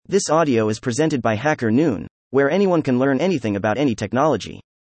This audio is presented by Hacker Noon, where anyone can learn anything about any technology.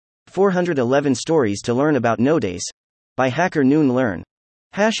 411 stories to learn about Nodejs by Hacker Noon. Learn.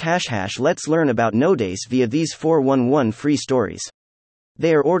 Let's learn about Nodejs via these 411 free stories.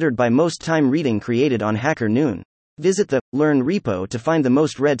 They are ordered by most time reading created on Hacker Noon. Visit the Learn repo to find the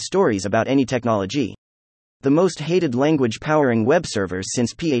most read stories about any technology. The most hated language powering web servers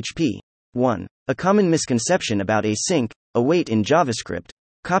since PHP. 1. A common misconception about async, await in JavaScript.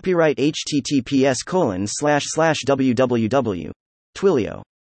 Copyright https://www.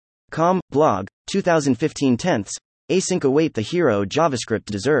 Twilio.com, blog, 2015 tenths, async await the hero JavaScript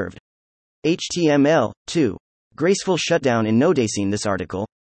deserved. HTML. 2. Graceful shutdown in Nodejs. In this article,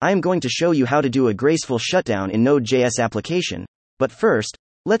 I am going to show you how to do a graceful shutdown in Node.js application, but first,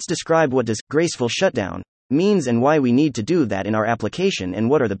 let's describe what does graceful shutdown means and why we need to do that in our application and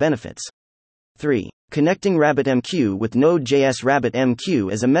what are the benefits. 3. Connecting RabbitMQ with Node.js.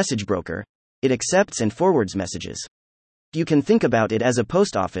 RabbitMQ as a message broker. It accepts and forwards messages. You can think about it as a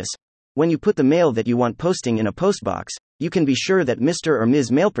post office. When you put the mail that you want posting in a postbox, you can be sure that Mr. or Ms.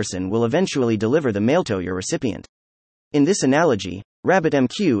 Mailperson will eventually deliver the mail to your recipient. In this analogy,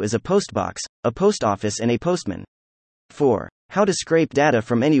 RabbitMQ is a postbox, a post office, and a postman. 4. How to scrape data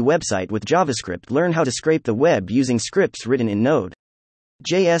from any website with JavaScript. Learn how to scrape the web using scripts written in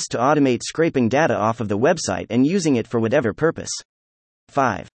Node.js to automate scraping data off of the website and using it for whatever purpose.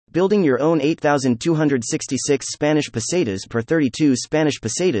 5. Building your own 8266 Spanish pesetas per 32 Spanish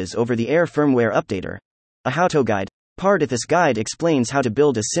pesetas over-the-air firmware updater. A how-to guide. Part of this guide explains how to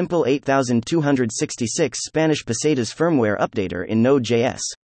build a simple 8266 Spanish pesetas firmware updater in Node.js.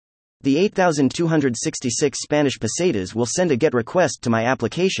 The 8266 Spanish pesetas will send a GET request to my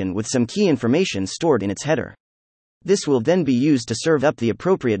application with some key information stored in its header. This will then be used to serve up the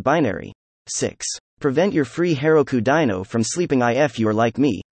appropriate binary. 6. Prevent your free Heroku dyno from sleeping. If you're like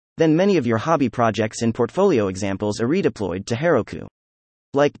me, then many of your hobby projects and portfolio examples are redeployed to Heroku.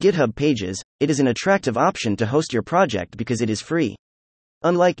 Like GitHub Pages, it is an attractive option to host your project because it is free.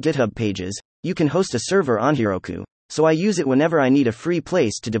 Unlike GitHub Pages, you can host a server on Heroku, so I use it whenever I need a free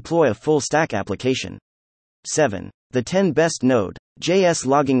place to deploy a full stack application. 7. The 10 best Node.js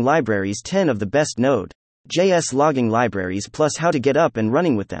logging libraries. 10 of the best Node.js logging libraries plus how to get up and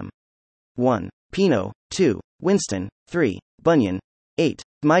running with them. 1. Pinot. 2. Winston. 3. Bunyan. 8.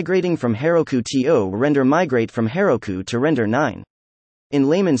 Migrating from Heroku to render. Migrate from Heroku to render. 9. In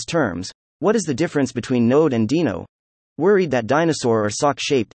layman's terms, what is the difference between Node and Dino? Worried that dinosaur or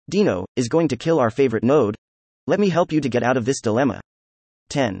sock-shaped Dino is going to kill our favorite Node? Let me help you to get out of this dilemma.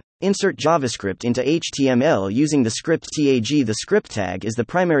 10. Insert JavaScript into HTML using the script tag. The script tag is the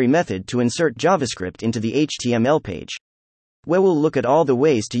primary method to insert JavaScript into the HTML page. Where we'll look at all the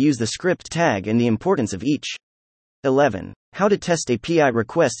ways to use the script tag and the importance of each. 11. How to test API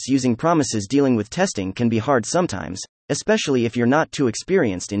requests using promises. Dealing with testing can be hard sometimes, especially if you're not too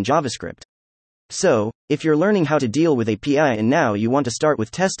experienced in JavaScript. So, if you're learning how to deal with API and now you want to start with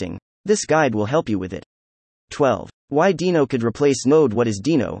testing, this guide will help you with it. 12. Why Dino could replace Node. What is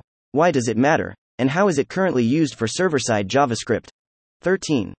Dino? Why does it matter? And how is it currently used for server-side JavaScript?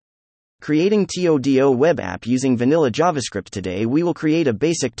 13. Creating TODO web app using vanilla JavaScript. Today we will create a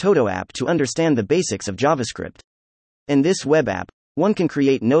basic Todo app to understand the basics of JavaScript. In this web app, one can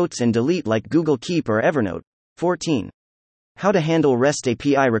create notes and delete like Google Keep or Evernote. 14. How to handle REST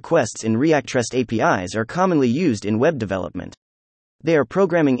API requests in React. REST APIs are commonly used in web development. They are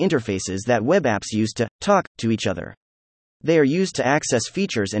programming interfaces that web apps use to talk to each other. They are used to access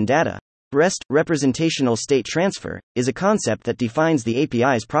features and data. REST, representational state transfer, is a concept that defines the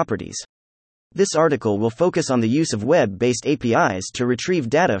API's properties. This article will focus on the use of web-based APIs to retrieve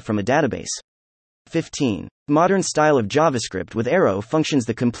data from a database. 15. Modern style of JavaScript with arrow functions.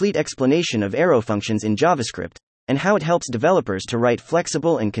 The complete explanation of arrow functions in JavaScript, and how it helps developers to write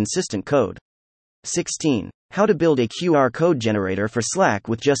flexible and consistent code. 16. How to build a QR code generator for Slack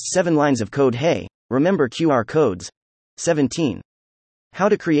with just 7 lines of code. Hey, remember QR codes? 17. How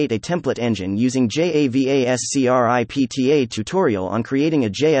to create a template engine using JavaScript. Tutorial on creating a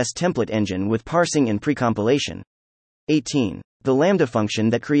JS template engine with parsing and precompilation. 18. The Lambda function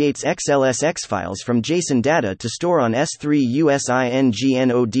that creates XLSX files from JSON data to store on S3 USING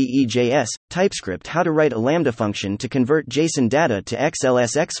TypeScript. How to write a Lambda function to convert JSON data to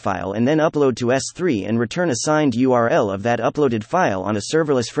XLSX file and then upload to S3 and return a signed URL of that uploaded file on a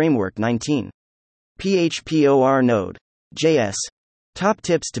serverless framework. 19. PHP or Node.js. Top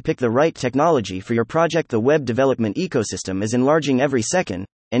tips to pick the right technology for your project. The web development ecosystem is enlarging every second,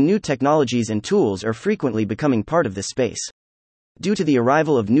 and new technologies and tools are frequently becoming part of this space. Due to the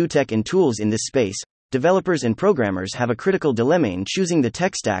arrival of new tech and tools in this space, developers and programmers have a critical dilemma in choosing the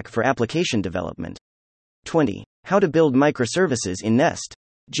tech stack for application development. 20. How to build microservices in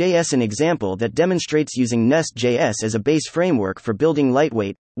Nest.js. An example that demonstrates using Nest.js as a base framework for building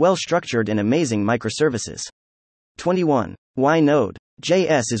lightweight, well-structured and amazing microservices. 21. Why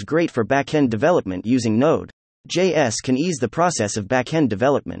Node.js is great for backend development. Using Node.js can ease the process of backend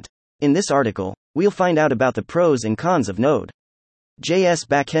development. In this article, we'll find out about the pros and cons of Node.js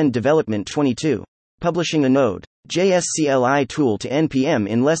backend development. 22. Publishing a Node.js CLI tool to NPM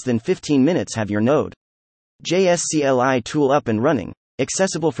in less than 15 minutes. Have your Node.js CLI tool up and running,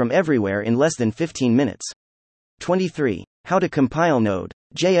 accessible from everywhere in less than 15 minutes. 23. How to compile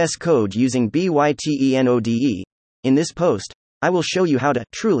Node.js code using Bytenode. In this post, I will show you how to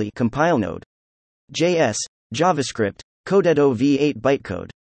truly compile Node.js JavaScript code at OV8 bytecode.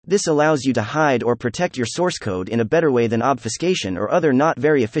 This allows you to hide or protect your source code in a better way than obfuscation or other not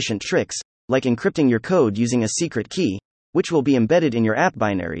very efficient tricks, like encrypting your code using a secret key, which will be embedded in your app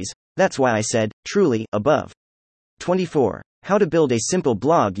binaries. That's why I said truly above. 24. How to build a simple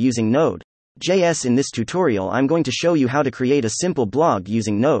blog using Node.js. In this tutorial, I'm going to show you how to create a simple blog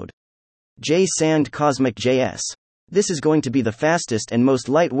using Node.js and Cosmic.js. This is going to be the fastest and most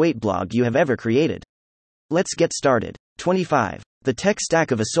lightweight blog you have ever created. Let's get started. 25. The tech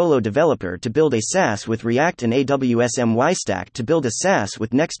stack of a solo developer to build a SaaS with React and AWS. My stack to build a SaaS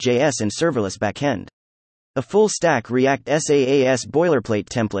with Next.js and serverless backend. A full stack React SaaS boilerplate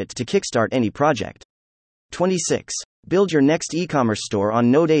template to kickstart any project. 26. Build your next e-commerce store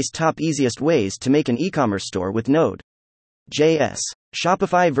on Nodejs. Top easiest ways to make an e-commerce store with Node.js.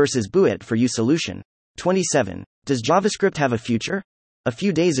 Shopify versus Buit for you solution. 27. Does JavaScript have a future? A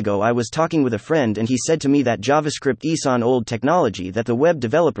few days ago I was talking with a friend and he said to me that JavaScript is an old technology, that the web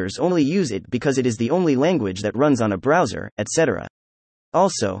developers only use it because it is the only language that runs on a browser, etc.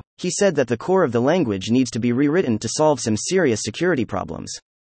 Also, he said that the core of the language needs to be rewritten to solve some serious security problems.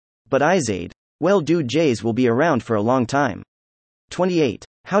 But I said, well, dude, J's will be around for a long time. 28.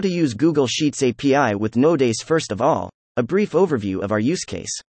 How to use Google Sheets API with Nodejs. First of all, a brief overview of our use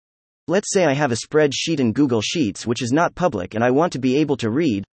case. Let's say I have a spreadsheet in Google Sheets which is not public and I want to be able to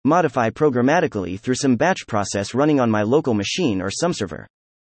read, modify programmatically through some batch process running on my local machine or some server.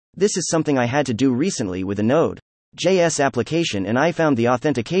 This is something I had to do recently with a Node.js application and I found the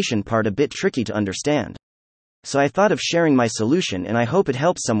authentication part a bit tricky to understand. So I thought of sharing my solution and I hope it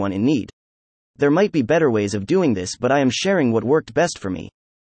helps someone in need. There might be better ways of doing this, but I am sharing what worked best for me.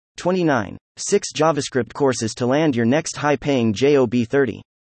 29. 6 JavaScript courses to land your next high-paying job. 30.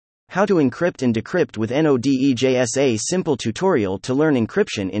 How to encrypt and decrypt with Nodejs. A simple tutorial to learn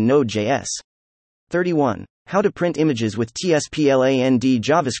encryption in Node.js. 31. How to print images with TSPL and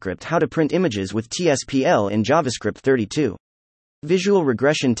JavaScript. How to print images with TSPL in JavaScript. 32. Visual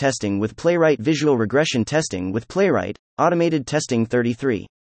regression testing with Playwright. Visual regression testing with Playwright, automated testing. 33.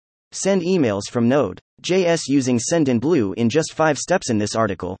 Send emails from Node.js using Send-in-Blue. In just 5 steps in this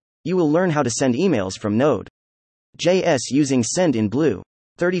article, you will learn how to send emails from Node.js using Send-in-Blue.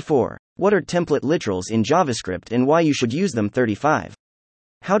 34. What are template literals in JavaScript and why you should use them. 35.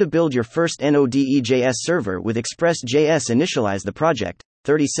 How to build your first Nodejs server with Express.js. Initialize the project.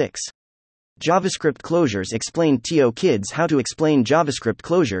 36. JavaScript closures explained to kids. How to explain JavaScript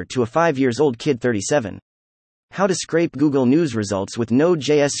closure to a 5-year-old kid. 37. How to scrape Google News results with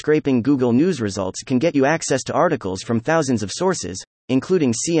Node.js. Scraping Google News results can get you access to articles from thousands of sources,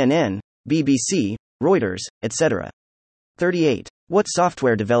 including CNN, BBC, Reuters, etc. 38. What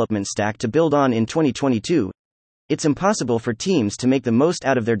software development stack to build on in 2022? It's impossible for teams to make the most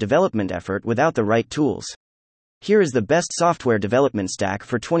out of their development effort without the right tools. Here is the best software development stack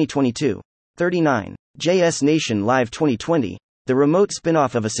for 2022. 39. JS Nation Live 2020, the remote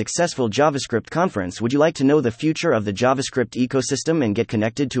spin-off of a successful JavaScript conference. Would you like to know the future of the JavaScript ecosystem and get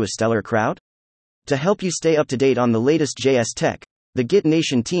connected to a stellar crowd? To help you stay up to date on the latest JS tech, the Git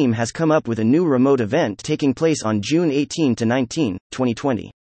Nation team has come up with a new remote event taking place on June 18 to 19,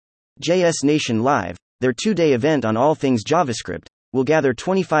 2020. JS Nation Live, their 2-day event on all things JavaScript, will gather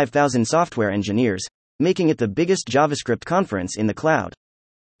 25,000 software engineers, making it the biggest JavaScript conference in the cloud.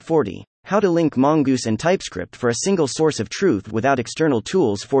 40. How to link Mongoose and TypeScript for a single source of truth without external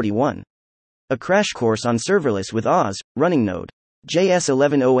tools. 41. A crash course on serverless with Oz, running Node.js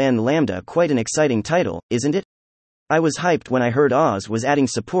 11 on Lambda. Quite an exciting title, isn't it? I was hyped when I heard Oz was adding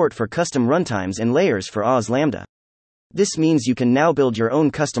support for custom runtimes and layers for Oz Lambda. This means you can now build your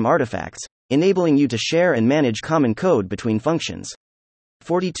own custom artifacts, enabling you to share and manage common code between functions.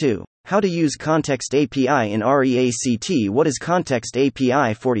 42. How to use Context API in React. What is Context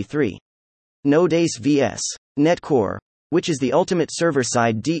API? 43. Nodejs vs. Netcore. which is the ultimate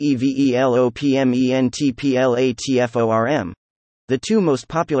server-side development platform. The two most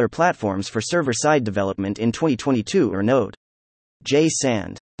popular platforms for server-side development in 2022 are Node.js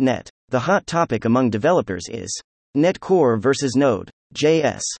and Net. The hot topic among developers is Net Core versus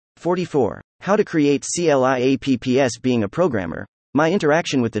Node.js. 44. How to create CLI apps. Being a programmer, my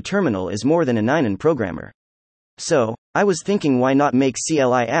interaction with the terminal is more than a 9 programmer. So, I was thinking, why not make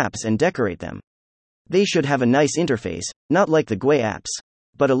CLI apps and decorate them? They should have a nice interface, not like the GUI apps,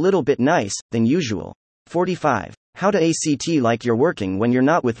 but a little bit nice than usual. 45. How to act like you're working when you're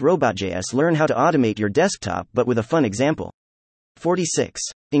not. With Robot.js, learn how to automate your desktop but with a fun example. 46.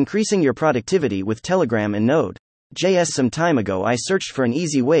 Increasing your productivity with Telegram and Node.js. Some time ago I searched for an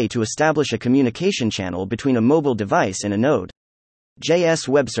easy way to establish a communication channel between a mobile device and a Node.js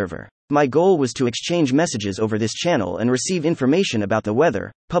web server. My goal was to exchange messages over this channel and receive information about the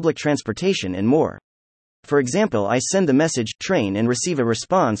weather, public transportation and more. For example, I send the message train and receive a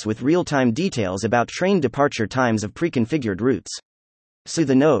response with real-time details about train departure times of pre-configured routes. So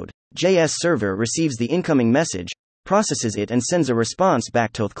the Node.js server receives the incoming message, processes it and sends a response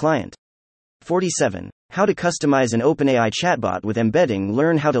back to the client. 47. How to customize an OpenAI chatbot with embedding.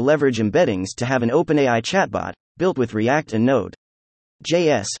 Learn how to leverage embeddings to have an OpenAI chatbot, built with React and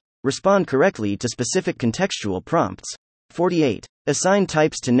Node.js, respond correctly to specific contextual prompts. 48. Assign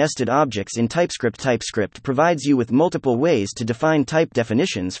types to nested objects in TypeScript. TypeScript provides you with multiple ways to define type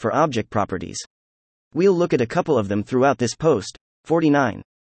definitions for object properties. We'll look at a couple of them throughout this post. 49.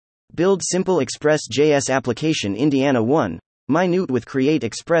 Build simple Express.js application. Indiana 1. Minute with Create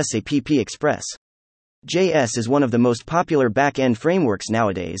Express app. Express.js is one of the most popular back-end frameworks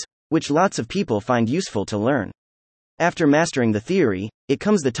nowadays, which lots of people find useful to learn. After mastering the theory, it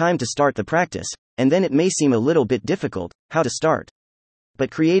comes the time to start the practice, and then it may seem a little bit difficult how to start.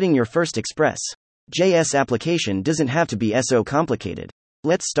 But creating your first Express.js application doesn't have to be so complicated.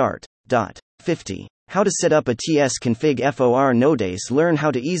 Let's start. 50. How to set up a tsconfig for Nodejs. Learn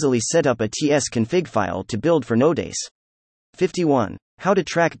how to easily set up a tsconfig file to build for Nodejs. 51. How to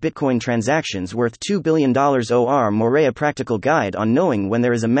track Bitcoin transactions worth $2 billion or more. A practical guide on knowing when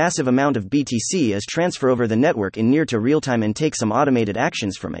there is a massive amount of BTC as transfer over the network in near to real time and take some automated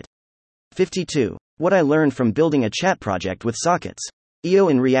actions from it. 52. What I learned from building a chat project with sockets. EO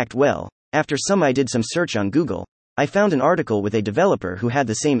in React. Well, after I did some search on Google, I found an article with a developer who had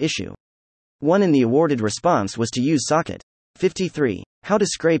the same issue. One in the awarded response was to use Socket. 53. How to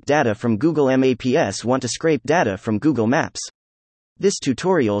scrape data from Google Maps. Want to scrape data from Google Maps? This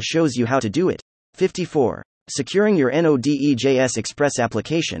tutorial shows you how to do it. 54. Securing your Node.js Express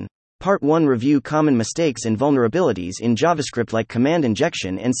application. Part 1. Review common mistakes and vulnerabilities in JavaScript like command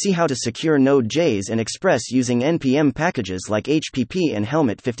injection and see how to secure Node.js and Express using NPM packages like HPP and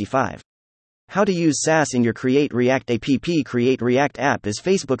Helmet. 55. How to use Sass in your Create React app. Create React app is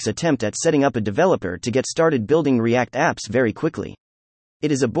Facebook's attempt at setting up a developer to get started building React apps very quickly.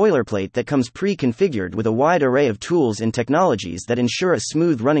 It is a boilerplate that comes pre-configured with a wide array of tools and technologies that ensure a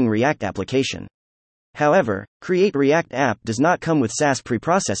smooth running React application. However, Create React app does not come with Sass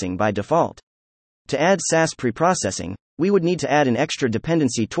preprocessing by default. To add Sass preprocessing, we would need to add an extra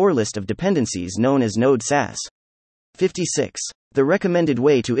dependency tour list of dependencies known as Node Sass. 56. The recommended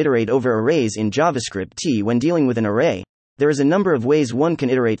way to iterate over arrays in JavaScript. When dealing with an array, there is a number of ways one can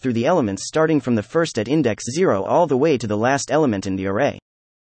iterate through the elements starting from the first at index 0 all the way to the last element in the array.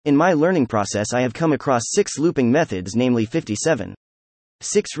 In my learning process I have come across 6 looping methods, namely 57.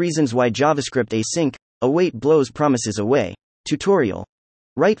 6 reasons why JavaScript async, await blows promises away. Tutorial.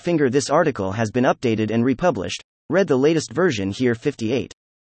 Right finger. This article has been updated and republished. Read the latest version here. 58.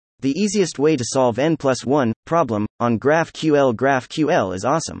 The easiest way to solve n+1 problem on GraphQL. GraphQL is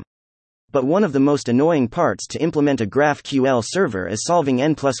awesome. But one of the most annoying parts to implement a GraphQL server is solving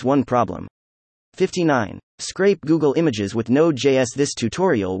n+1 problem. 59. Scrape Google Images with Node.js. This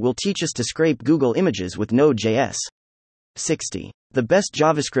tutorial will teach us to scrape Google Images with Node.js. 60. The best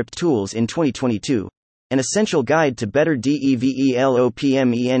JavaScript tools in 2022. An essential guide to better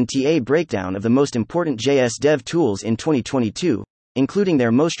development. Breakdown of the most important JS dev tools in 2022, including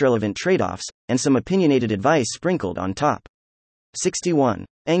their most relevant trade-offs, and some opinionated advice sprinkled on top. 61.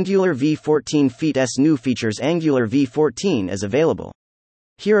 Angular v14 Feat's new features. Angular v14 is available.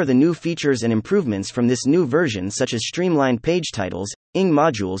 Here are the new features and improvements from this new version, such as streamlined page titles, ing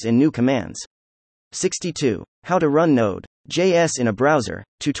modules and new commands. 62. How to run Node.js in a browser.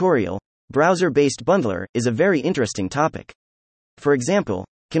 Tutorial. Browser-based bundler is a very interesting topic. For example,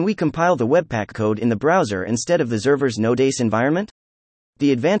 can we compile the Webpack code in the browser instead of the server's Nodejs environment?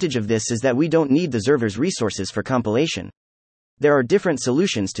 The advantage of this is that we don't need the server's resources for compilation. There are different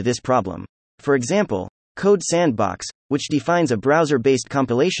solutions to this problem. For example, Code Sandbox, which defines a browser-based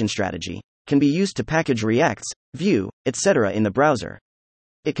compilation strategy, can be used to package Reacts, Vue, etc. in the browser.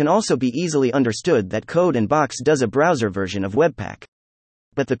 It can also be easily understood that Code and Box does a browser version of Webpack.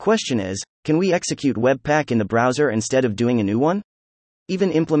 But the question is, can we execute Webpack in the browser instead of doing a new one?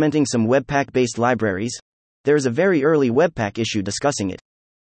 Even implementing some Webpack-based libraries? There is a very early Webpack issue discussing it.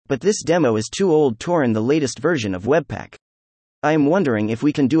 But this demo is too old to run the latest version of Webpack. I am wondering if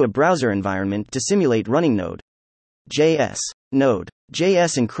we can do a browser environment to simulate running Node.js.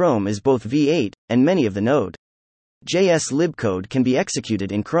 Node.js in Chrome is both V8, and many of the Node.js libcode can be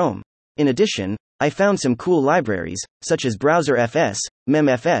executed in Chrome. In addition, I found some cool libraries, such as BrowserFS,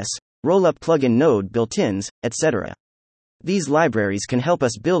 MemFS, Rollup plugin Node built-ins, etc. These libraries can help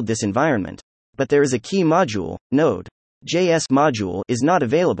us build this environment. But there is a key module, Node.js module, is not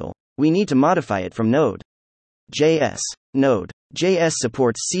available. We need to modify it from Node.js. Node.js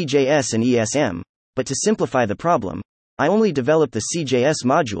supports CJS and ESM, but to simplify the problem, I only developed the CJS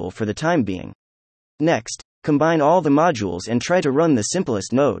module for the time being. Next, combine all the modules and try to run the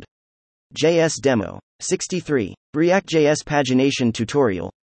simplest Node.js demo. 63. React.js pagination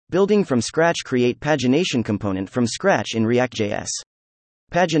tutorial. Building from scratch. Create pagination component from scratch in React.js.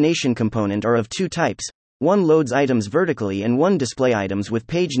 Pagination component are of two types. One loads items vertically and one display items with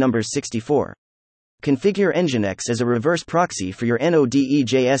page numbers. 64. Configure Nginx as a reverse proxy for your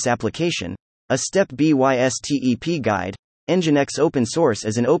Node.js application. A step BYSTEP guide. Nginx open source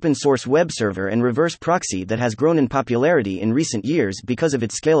is an open source web server and reverse proxy that has grown in popularity in recent years because of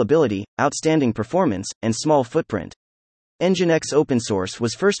its scalability, outstanding performance, and small footprint. Nginx open source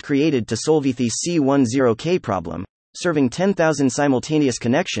was first created to solve the C10K problem, serving 10,000 simultaneous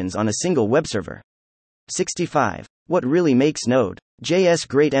connections on a single web server. 65. What really makes Node.js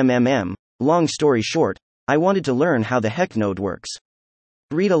great? Long story short, I wanted to learn how the heck Node works.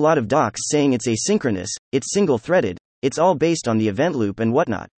 Read a lot of docs saying it's asynchronous, it's single-threaded, it's all based on the event loop and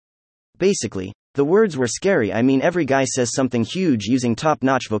whatnot. Basically, the words were scary. I mean, every guy says something huge using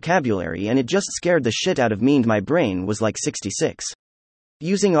top-notch vocabulary and it just scared the shit out of me. My brain was like 66.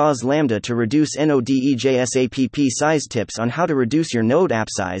 Using Oz Lambda to reduce Node.js app size. Tips on how to reduce your Node app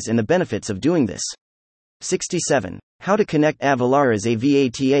size and the benefits of doing this. 67. How to connect Avalara's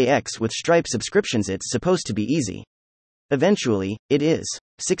AVATAX with Stripe subscriptions. It's supposed to be easy. Eventually, it is.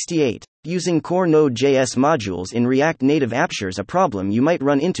 68. Using core Node.js modules in React Native apps. A problem you might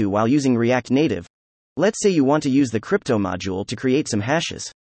run into while using React Native. Let's say you want to use the crypto module to create some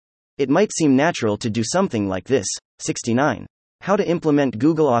hashes. It might seem natural to do something like this. 69. How to implement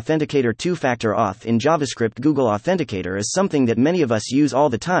Google Authenticator. Two-factor auth in JavaScript. Google Authenticator is something that many of us use all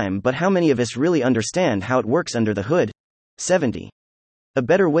the time, but how many of us really understand how it works under the hood? 70. A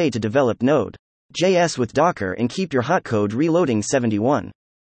better way to develop Node.js with Docker and keep your hot code reloading. 71.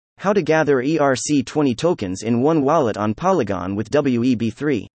 How to gather ERC20 tokens in one wallet on Polygon with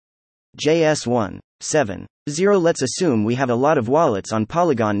WEB3. JS 1.7.0. Let's assume we have a lot of wallets on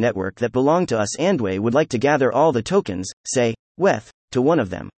Polygon network that belong to us and we would like to gather all the tokens, say, WETH, to one of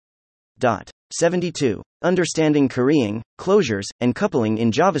them. 72. Understanding currying, closures, and coupling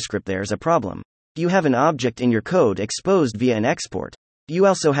in JavaScript. There's a problem. You have an object in your code exposed via an export. You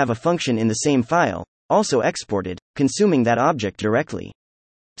also have a function in the same file, also exported, consuming that object directly.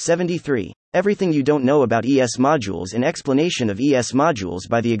 73. Everything you don't know about ES modules. An explanation of ES modules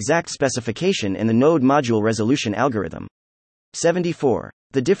by the exact specification and the node module resolution algorithm. 74.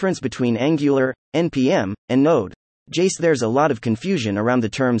 The difference between Angular, NPM, and Node.js. There's a lot of confusion around the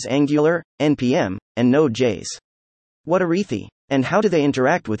terms Angular, NPM, and Node.js. What are ETH? And how do they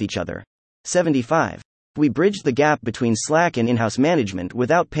interact with each other? 75. We bridged the gap between Slack and in-house management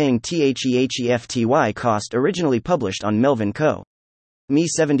without paying THEHEFTY cost. Originally published on Melvin Co. Me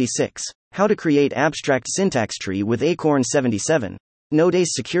 76. How to create abstract syntax tree with Acorn. 77. Nodejs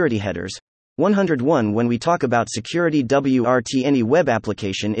security headers. 101. When we talk about security WRT, any web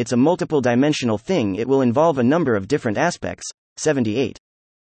application, it's a multiple dimensional thing. It will involve a number of different aspects. 78.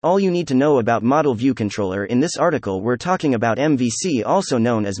 All you need to know about Model View Controller. In this article we're talking about MVC, also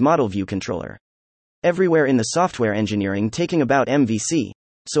known as Model View Controller. Everywhere in the software engineering taking about MVC.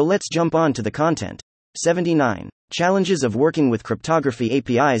 So let's jump on to the content. 79. Challenges of working with cryptography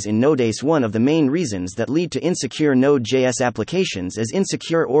APIs in Nodejs. One of the main reasons that lead to insecure Node.js applications is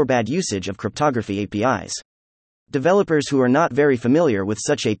insecure or bad usage of cryptography APIs. Developers who are not very familiar with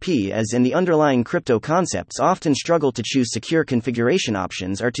such APIs and the underlying crypto concepts often struggle to choose secure configuration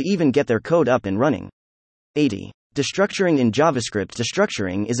options or to even get their code up and running. 80. Destructuring in JavaScript.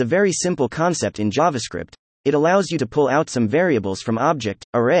 Destructuring is a very simple concept in JavaScript. It allows you to pull out some variables from object,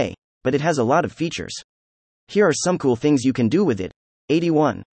 array, but it has a lot of features. Here are some cool things you can do with it.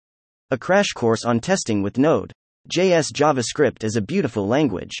 81. A crash course on testing with Node.js. JavaScript is a beautiful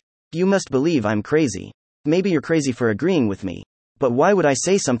language. You must believe I'm crazy. Maybe you're crazy for agreeing with me. But why would I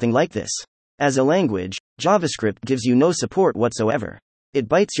say something like this? As a language, JavaScript gives you no support whatsoever. It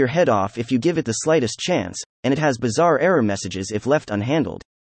bites your head off if you give it the slightest chance, and it has bizarre error messages if left unhandled.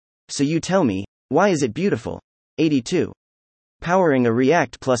 So you tell me, why is it beautiful? 82. Powering a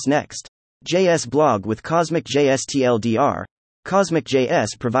React plus Next.js blog with Cosmic.js TLDR.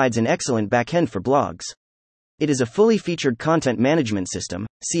 Cosmic.js provides an excellent backend for blogs. It is a fully featured content management system,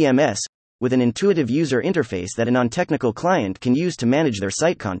 CMS, with an intuitive user interface that a non-technical client can use to manage their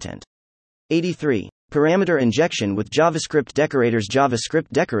site content. 83. Parameter injection with JavaScript decorators. JavaScript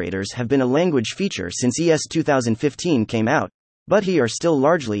decorators have been a language feature since ES 2015 came out, but are still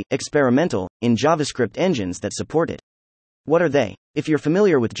largely experimental in JavaScript engines that support it. What are they? If you're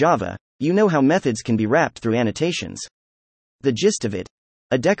familiar with Java, you know how methods can be wrapped through annotations. The gist of it: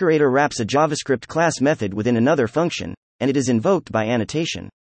 a decorator wraps a JavaScript class method within another function, and it is invoked by annotation.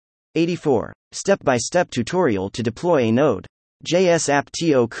 84. Step-by-step tutorial to deploy a Node.js app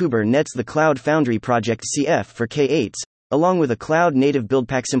to Kubernetes. The Cloud Foundry project CF for K8s, along with a cloud-native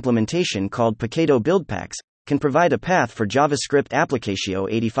buildpacks implementation called Paketo Buildpacks, can provide a path for JavaScript application.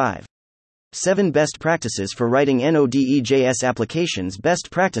 85. 7 best practices for writing Node.js applications. Best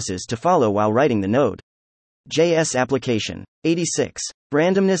practices to follow while writing the Node.js application. 86.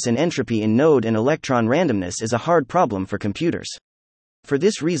 Randomness and entropy in Node and electron randomness is a hard problem for computers. For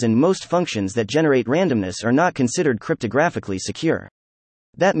this reason, most functions that generate randomness are not considered cryptographically secure.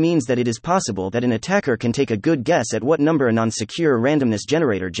 That means that it is possible that an attacker can take a good guess at what number a non-secure randomness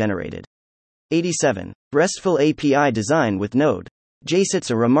generator generated. 87. RESTful API design with Node.js.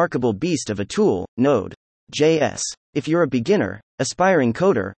 It's a remarkable beast of a tool, Node.js. If you're a beginner, aspiring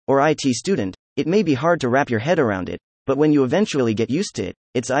coder, or IT student, it may be hard to wrap your head around it, but when you eventually get used to it,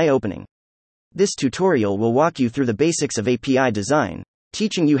 it's eye-opening. This tutorial will walk you through the basics of API design,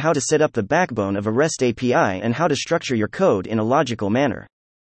 teaching you how to set up the backbone of a REST API and how to structure your code in a logical manner.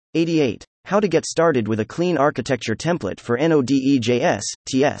 88. How to get started with a clean architecture template for Node.js,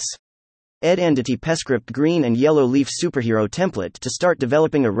 TS. Ed Entity PEScript green and yellow leaf superhero template to start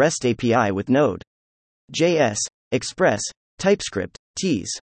developing a REST API with Node.js, Express, TypeScript,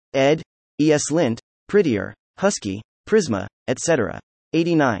 Tease, Ed, ESLint, Prettier, Husky, Prisma, etc.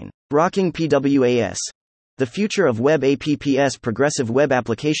 89. Rocking PWAS. The future of web apps. Progressive web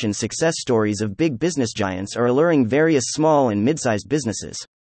application success stories of big business giants are alluring various small and mid-sized businesses.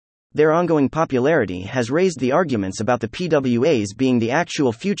 Their ongoing popularity has raised the arguments about the PWAs being the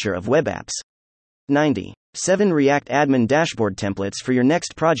actual future of web apps. 90. 7 React admin dashboard templates for your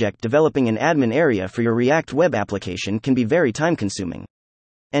next project. Developing an admin area for your React web application can be very time-consuming.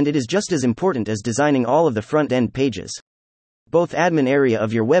 And it is just as important as designing all of the front-end pages. Both admin area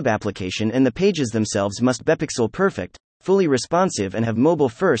of your web application and the pages themselves must be pixel perfect, fully responsive, and have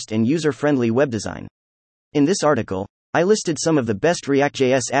mobile-first and user-friendly web design. In this article, I listed some of the best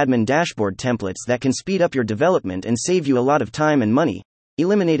React.js admin dashboard templates that can speed up your development and save you a lot of time and money,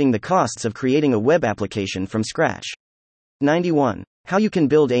 eliminating the costs of creating a web application from scratch. 91. How you can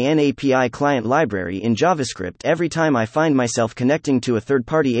build an API client library in JavaScript. Every time I find myself connecting to a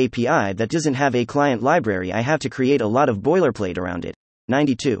third-party API that doesn't have a client library, I have to create a lot of boilerplate around it.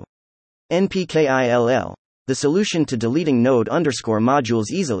 92. NPKILL. The solution to deleting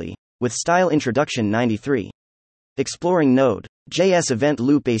Node_modules easily, with style. Introduction. 93. Exploring Node.js event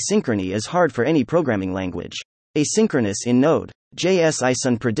loop. Asynchrony is hard for any programming language. Asynchronous in Node.js is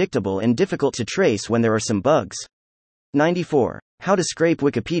unpredictable and difficult to trace when there are some bugs. 94. How to scrape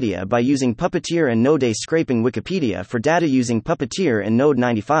Wikipedia by using Puppeteer and Nodejs. Scraping Wikipedia for data using Puppeteer and Node.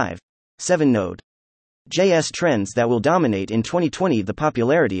 95. 7 Node.js trends that will dominate in 2020. The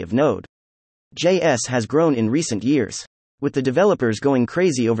popularity of Node.js has grown in recent years. With the developers going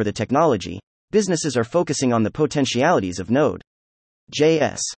crazy over the technology, businesses are focusing on the potentialities of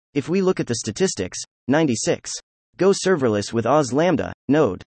Node.js. If we look at the statistics, 96. Go serverless with Oz Lambda,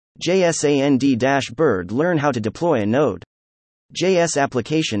 Node.js and learn how to deploy a Node.js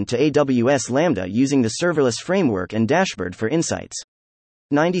application to AWS Lambda using the serverless framework and dashboard for insights.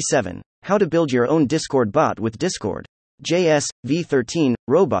 97. How to build your own Discord bot with Discord.js, v13,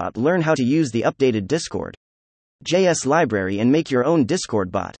 robot. Learn how to use the updated Discord.js library and make your own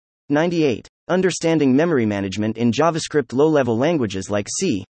Discord bot. 98. Understanding memory management in JavaScript. Low-level languages like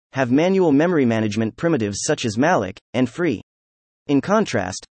C have manual memory management primitives such as malloc and free. In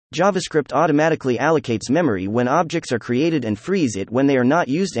contrast, JavaScript automatically allocates memory when objects are created and frees it when they are not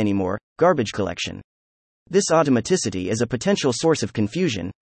used anymore. Garbage collection. This automaticity is a potential source of confusion.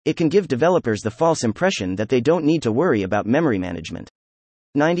 It can give developers the false impression that they don't need to worry about memory management.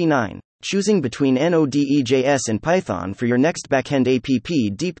 99. Choosing between Nodejs and Python for your next backend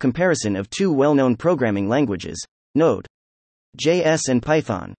app. Deep comparison of two well-known programming languages, Node.js and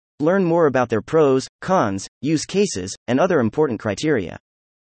Python. Learn more about their pros, cons, use cases, and other important criteria.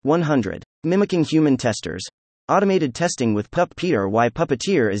 100. Mimicking human testers. Automated testing with Puppeteer. Why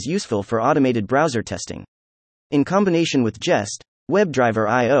Puppeteer is useful for automated browser testing. In combination with Jest, WebDriver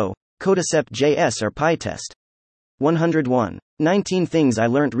IO, Codecept.js or PyTest. 101. 19 things I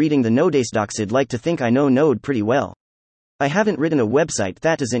learnt reading the Nodejs docs. I'd like to think I know Node pretty well. I haven't written a website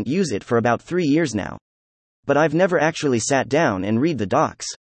that doesn't use it for about 3 years now. But I've never actually sat down and read the docs.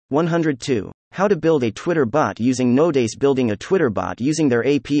 102. How to build a Twitter bot using Nodejs. Building a Twitter bot using their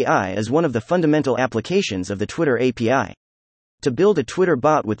API is one of the fundamental applications of the Twitter API. To build a Twitter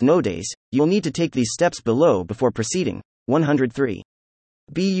bot with Nodejs, you'll need to take these steps below before proceeding. 103.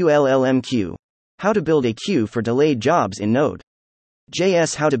 BULLMQ. How to build a queue for delayed jobs in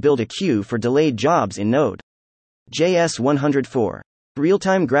Node.js. How to build a queue for delayed jobs in Node.js. 104.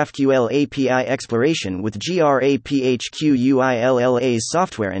 Real-time GraphQL API exploration with GRAPHQUILLA's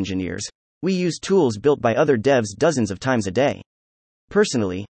software engineers. We use tools built by other devs dozens of times a day.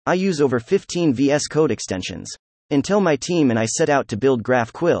 Personally, I use over 15 VS Code extensions. Until my team and I set out to build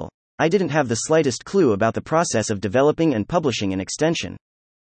GraphQL, I didn't have the slightest clue about the process of developing and publishing an extension.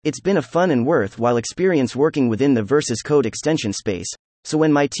 It's been a fun and worthwhile experience working within the VS Code extension space, so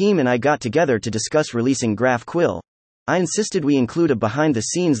when my team and I got together to discuss releasing GraphQL, I insisted we include a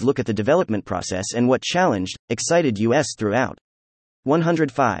behind-the-scenes look at the development process and what challenged, excited us throughout.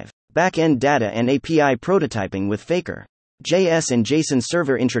 105. Back-end data and API prototyping with Faker.js and JSON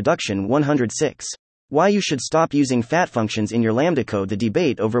Server Introduction. 106. Why you should stop using fat functions in your Lambda code. The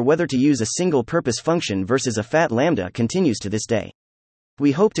debate over whether to use a single-purpose function versus a fat Lambda continues to this day.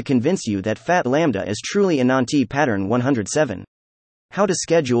 We hope to convince you that fat Lambda is truly a non-T pattern. 107. How to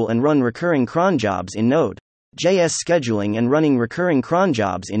schedule and run recurring cron jobs in Node.js. Scheduling and running recurring cron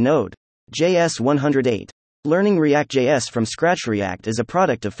jobs in Node.js. 108. Learning React.js from scratch. React is a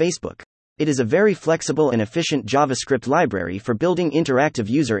product of Facebook. It is a very flexible and efficient JavaScript library for building interactive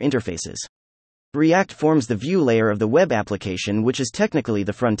user interfaces. React forms the view layer of the web application, which is technically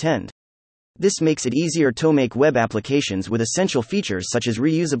the front end. This makes it easier to make web applications with essential features such as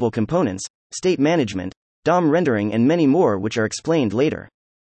reusable components, state management, DOM rendering, and many more, which are explained later.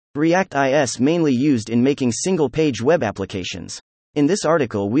 React is mainly used in making single-page web applications. In this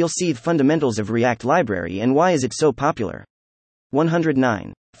article we'll see the fundamentals of React library and why is it so popular.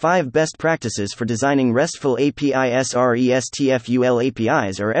 109. 5 best practices for designing RESTful APIs. RESTful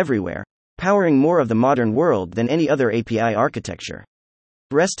APIs are everywhere, powering more of the modern world than any other API architecture.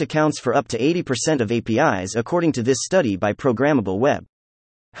 REST accounts for up to 80% of APIs according to this study by Programmable Web.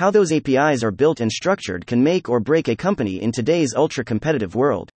 How those APIs are built and structured can make or break a company in today's ultra-competitive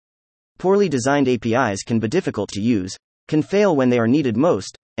world. Poorly designed APIs can be difficult to use, can fail when they are needed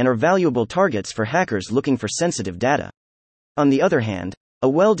most, and are valuable targets for hackers looking for sensitive data. On the other hand, a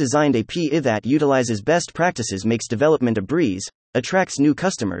well-designed API that utilizes best practices makes development a breeze, attracts new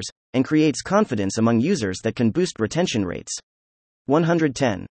customers, and creates confidence among users that can boost retention rates.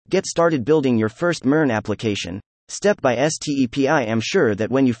 110. Get started building your first MERN application, step by step. I am sure that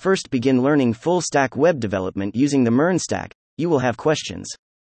when you first begin learning full-stack web development using the MERN stack, you will have questions.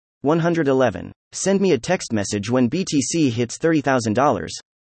 111. Send me a text message when BTC hits $30,000.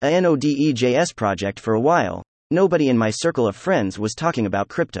 A Nodejs project. For a while, nobody in my circle of friends was talking about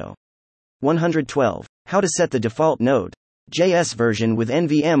crypto. 112. How to set the default Node.js version with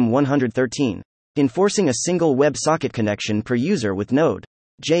NVM. 113. Enforcing a single WebSocket connection per user with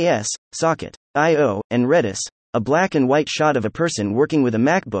Node.js, Socket, IO, and Redis. A black and white shot of a person working with a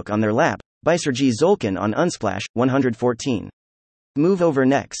MacBook on their lap, by Sergey Zolkin on Unsplash. 114. Move over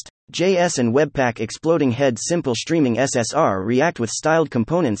next. JS and Webpack. Exploding head. Simple streaming SSR. React with styled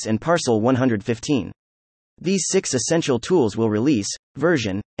components and Parcel. 115. These 6 essential tools will release,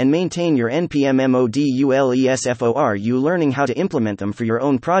 version, and maintain your NPM modulesforu. Learning how to implement them for your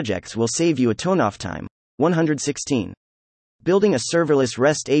own projects will save you a ton of time. 116. Building a serverless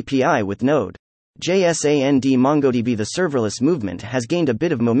REST API with Node.js and MongoDB. The serverless movement has gained a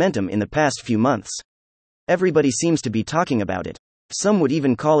bit of momentum in the past few months. Everybody seems to be talking about it. Some would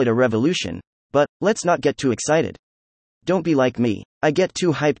even call it a revolution, but let's not get too excited. Don't be like me. I get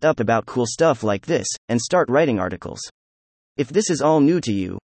too hyped up about cool stuff like this and start writing articles. If this is all new to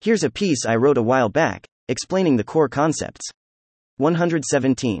you, here's a piece I wrote a while back, explaining the core concepts.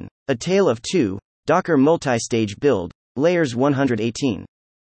 117. A Tale of Two, Docker Multi-Stage Build, Layers. 118.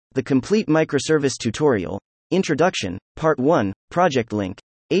 The complete microservice tutorial, Introduction, Part 1, project link,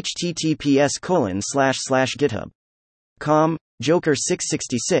 https://github. Com, Joker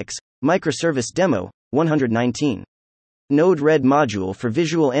 666, Microservice Demo, 119. Node-RED module for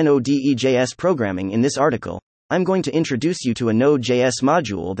visual Node.js programming. In this article, I'm going to introduce you to a Node.js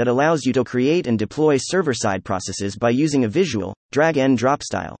module that allows you to create and deploy server-side processes by using a visual, drag-and-drop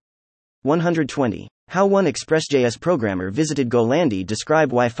style. 120. How one Express.js programmer visited Golandy.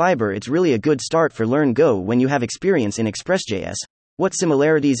 Describe why Fiber. It's really a good start for Learn Go when you have experience in Express.js, what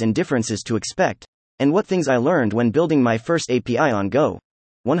similarities and differences to expect, and what things I learned when building my first API on Go.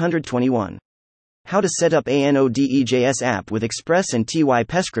 121. How to set up a Node.js app with Express and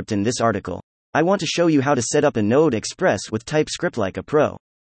TypeScript. In this article, I want to show you how to set up a Node Express with TypeScript like a pro.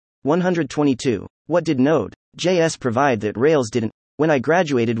 122. What did Node.js provide that Rails didn't? When I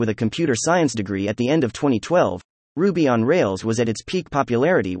graduated with a computer science degree at the end of 2012, Ruby on Rails was at its peak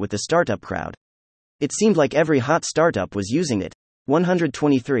popularity with the startup crowd. It seemed like every hot startup was using it.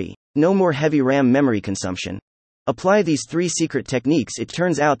 123. No more heavy RAM memory consumption. Apply these 3 secret techniques. It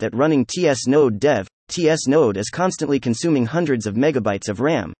turns out that running TS Node dev, TS Node is constantly consuming hundreds of megabytes of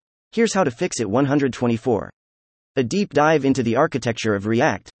RAM. Here's how to fix it. 124. A deep dive into the architecture of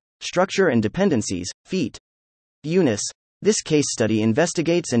React, structure and dependencies, feat. Eunice. This case study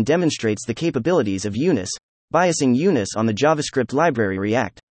investigates and demonstrates the capabilities of Eunice, biasing Eunice on the JavaScript library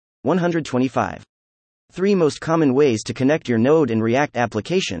React. 125. 3 most common ways to connect your Node and React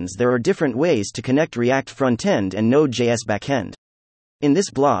applications. There are different ways to connect React frontend and Node.js backend. In this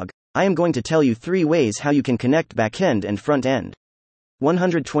blog, I am going to tell you 3 ways how you can connect backend and frontend.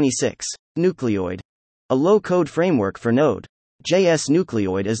 126. Nucleoid. A low-code framework for Node.js.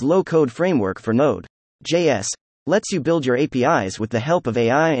 Nucleoid is low-code framework for Node.js. Lets you build your APIs with the help of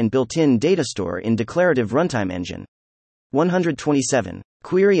AI and built-in data store in declarative runtime engine. 127.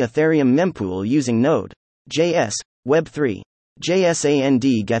 Query Ethereum mempool using Node.js, Web3.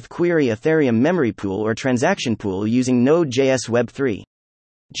 JSAND Geth query Ethereum memory pool or transaction pool using Node.js Web3.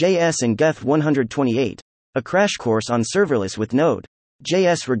 JS and Geth. 128. A crash course on serverless with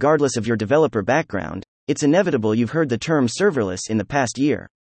Node.js. Regardless of your developer background, it's inevitable you've heard the term serverless in the past year.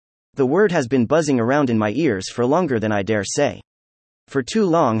 The word has been buzzing around in my ears for longer than I dare say. For too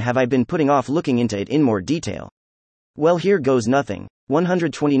long have I been putting off looking into it in more detail. Well, here goes nothing.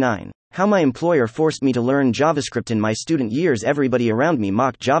 129. How my employer forced me to learn JavaScript. In my student years, everybody around me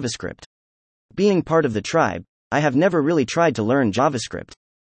mocked JavaScript. Being part of the tribe, I have never really tried to learn JavaScript.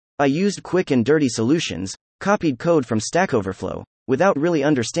 I used quick and dirty solutions, copied code from Stack Overflow, without really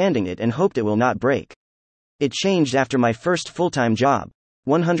understanding it and hoped it will not break. It changed after my first full-time job.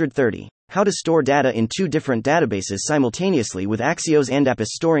 130. How to store data in 2 different databases simultaneously with Axios and Apis.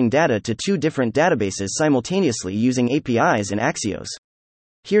 Storing data to 2 different databases simultaneously using APIs and Axios.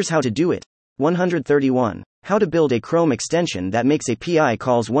 Here's how to do it. 131. How to build a Chrome extension that makes API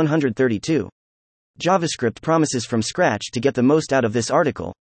calls. 132. JavaScript promises from scratch. To get the most out of this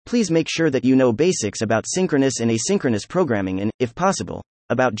article, please make sure that you know basics about synchronous and asynchronous programming and, if possible,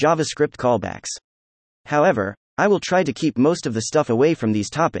 about JavaScript callbacks. However, I will try to keep most of the stuff away from these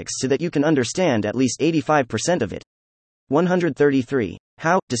topics so that you can understand at least 85% of it. 133.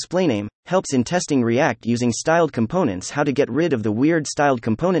 How DisplayName helps in testing React using styled components. How to get rid of the weird styled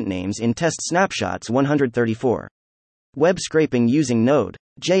component names in test snapshots. 134. Web scraping using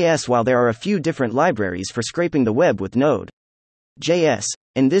Node.js. While there are a few different libraries for scraping the web with Node.js,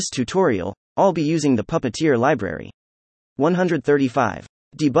 in this tutorial, I'll be using the Puppeteer library. 135.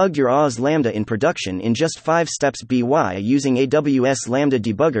 Debug your Oz Lambda in production in just 5 steps. BY using AWS Lambda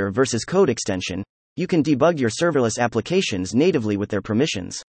Debugger versus code extension. You can debug your serverless applications natively with their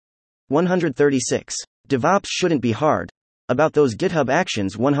permissions. 136. DevOps shouldn't be hard. About those GitHub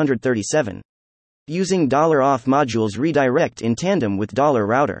actions. 137. Using $auth modules redirect in tandem with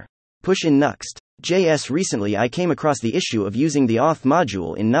 $router. Push in Nuxt.js. Recently I came across the issue of using the auth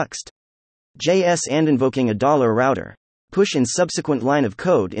module in Nuxt.js and invoking a $router. Push in subsequent line of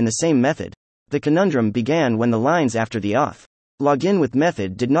code in the same method. The conundrum began when the lines after the auth login with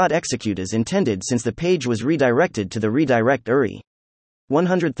method did not execute as intended since the page was redirected to the redirect URI.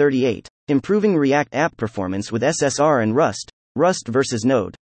 138. Improving React app performance with SSR and Rust. Rust versus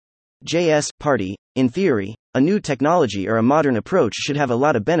Node.js. Party. In theory, a new technology or a modern approach should have a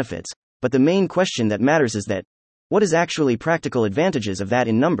lot of benefits, but the main question that matters is that, what is actually practical advantages of that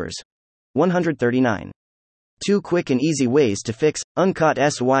in numbers? 139. 2 quick and easy ways to fix uncaught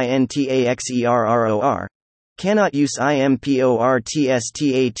syntaxerror. Cannot use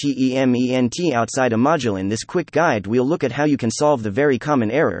importstatement outside a module. In this quick guide, we'll look at how you can solve the very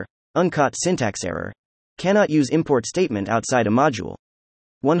common error, uncaught syntax error. Cannot use import statement outside a module.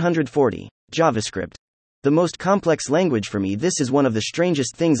 140. JavaScript. The most complex language for me. This is one of the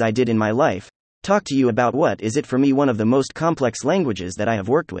strangest things I did in my life. talk to you about what is it for me one of the most complex languages that I have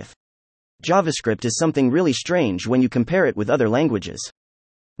worked with. JavaScript is something really strange when you compare it with other languages.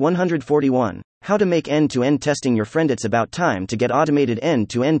 141. How to make end-to-end testing your friend. It's about time to get automated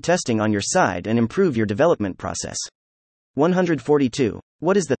end-to-end testing on your side and improve your development process. 142.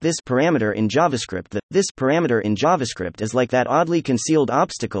 What is the this parameter in JavaScript? The this parameter in JavaScript is like that oddly concealed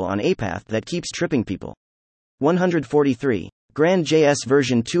obstacle on a path that keeps tripping people. 143. Grand.js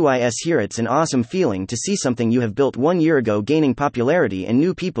version 2 is here. It's an awesome feeling to see something you have built 1 year ago gaining popularity and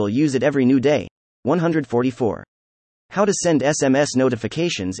new people use it every new day. 144. How to send SMS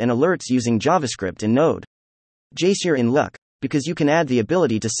notifications and alerts using JavaScript and Node.js. You're in luck, because you can add the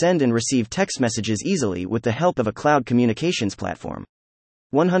ability to send and receive text messages easily with the help of a cloud communications platform.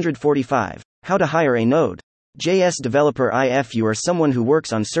 145. How to hire a Node.js developer. If you are someone who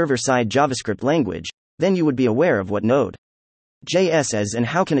works on server-side JavaScript language, then you would be aware of what Node.js is and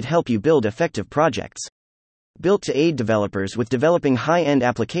how can it help you build effective projects. Built to aid developers with developing high-end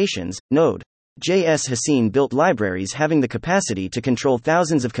applications, Node.js has seen built libraries having the capacity to control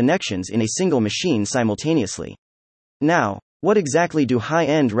thousands of connections in a single machine simultaneously. Now, what exactly do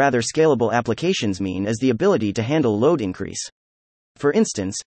high-end rather scalable applications mean is the ability to handle load increase. For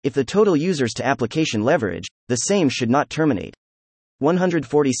instance, if the total users to application leverage, the same should not terminate.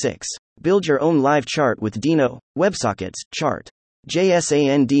 146. Build your own live chart with Dino, WebSockets, chart.js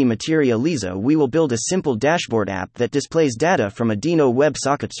and Materializo. We will build a simple dashboard app that displays data from a Dino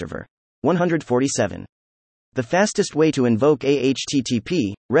WebSocket server. 147. The fastest way to invoke a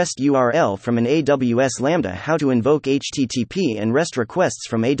HTTP REST URL from an AWS Lambda. How to invoke HTTP and REST requests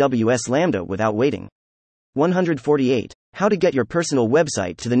from AWS Lambda without waiting. 148. How to get your personal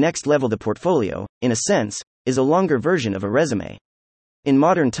website to the next level. The portfolio, in a sense, is a longer version of a resume. In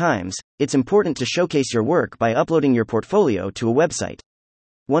modern times, it's important to showcase your work by uploading your portfolio to a website.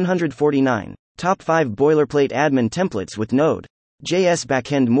 149. Top 5 boilerplate admin templates with Node.js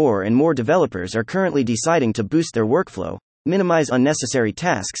backend. More and more developers are currently deciding to boost their workflow, minimize unnecessary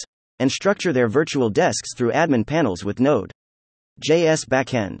tasks, and structure their virtual desks through admin panels with Node.js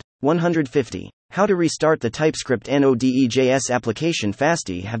backend. 150. How to restart the TypeScript Node.js application.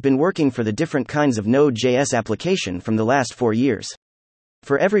 Fastly have been working for the different kinds of Node.js application from the last 4 years.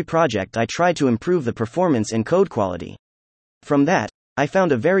 For every project I try to improve the performance and code quality. From that, I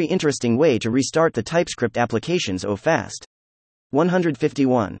found a very interesting way to restart the TypeScript applications fast.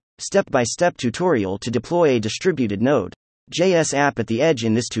 151. Step-by-step tutorial to deploy a distributed Node.js app at the edge.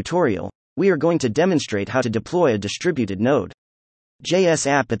 In this tutorial, we are going to demonstrate how to deploy a distributed Node.js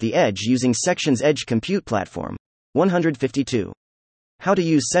app at the edge using Sections Edge Compute Platform. 152. How to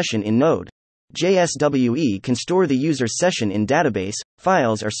use session in Node.js. We can store the user's session in database,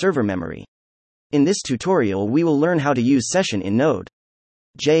 files or server memory. In this tutorial we will learn how to use session in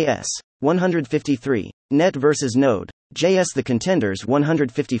Node.js. 153. Net versus Node.js. The contenders.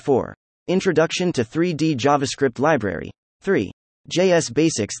 154. Introduction to 3D JavaScript Library. 3. JS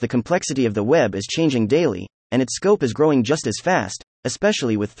Basics. The complexity of the web is changing daily, and its scope is growing just as fast,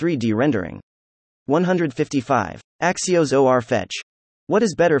 especially with 3D rendering. 155. Axios or Fetch. What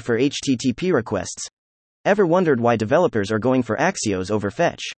is better for HTTP requests? Ever wondered why developers are going for Axios over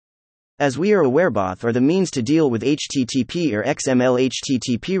Fetch? As we are aware, both are the means to deal with HTTP or XML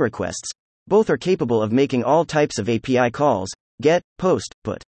HTTP requests. Both are capable of making all types of API calls, GET, POST,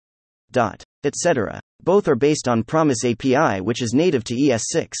 PUT, etc. Both are based on Promise API, which is native to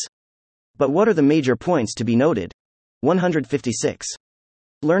ES6. But what are the major points to be noted? 156.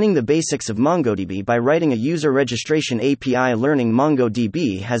 Learning the basics of MongoDB by writing a user registration API. Learning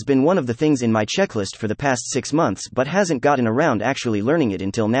MongoDB has been one of the things in my checklist for the past 6 months, but hasn't gotten around actually learning it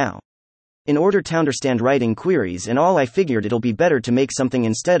until now. In order to understand writing queries and all, I figured it'll be better to make something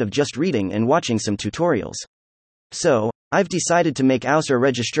instead of just reading and watching some tutorials. So, I've decided to make user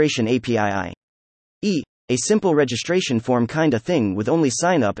registration API a simple registration form kinda thing with only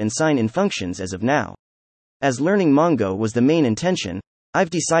sign up and sign in functions as of now. As learning Mongo was the main intention, I've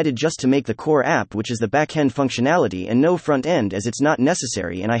decided just to make the core app, which is the backend functionality, and no front end, as it's not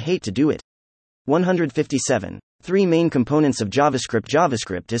necessary and I hate to do it. 157. 3 main components of JavaScript.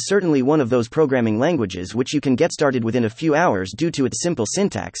 JavaScript is certainly one of those programming languages which you can get started within a few hours due to its simple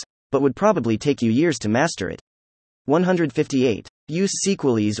syntax, but would probably take you years to master it. 158. Use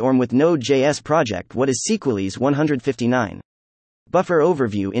Sequelize ORM with Node.js project. What is Sequelize? 159. Buffer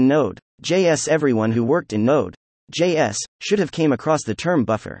overview in Node.js. Everyone who worked in Node.js should have came across the term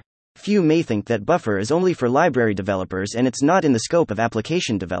buffer. Few may think that buffer is only for library developers and it's not in the scope of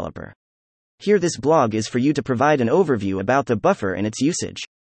application developer. Here, this blog is for you to provide an overview about the buffer and its usage.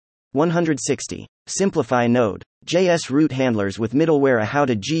 160. Simplify Node.js root handlers with middleware. How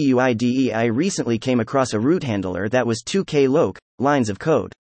to GUIDE. I recently came across a root handler that was 2k lines of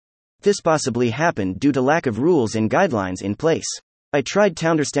code. This possibly happened due to lack of rules and guidelines in place. I tried to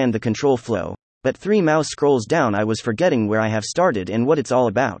understand the control flow, but 3 mouse scrolls down I was forgetting where I have started and what it's all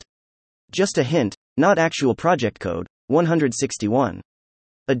about. Just a hint, not actual project code. 161.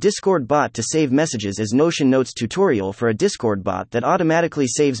 A Discord bot to save messages is Notion Notes tutorial for a Discord bot that automatically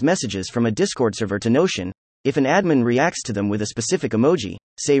saves messages from a Discord server to Notion, if an admin reacts to them with a specific emoji,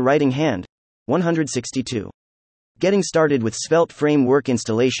 say writing hand. 162. Getting started with Svelte framework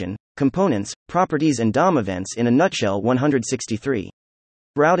installation, components, properties and DOM events in a nutshell. 163.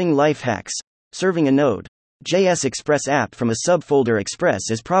 Routing life hacks. Serving a Node.js Express app from a subfolder.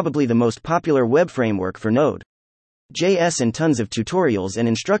 Express is probably the most popular web framework for Node.js and tons of tutorials and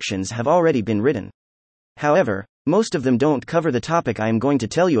instructions have already been written. However, most of them don't cover the topic I am going to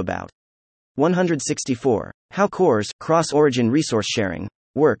tell you about. 164. How CORS, cross-origin resource sharing,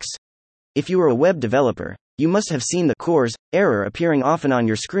 works. If you are a web developer, you must have seen the CORS error appearing often on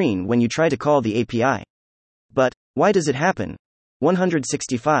your screen when you try to call the API. But why does it happen?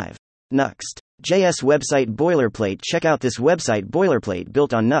 165. Nuxt.js website boilerplate. Check out this website boilerplate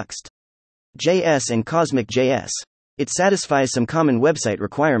built on Nuxt.js and Cosmic.js. It satisfies some common website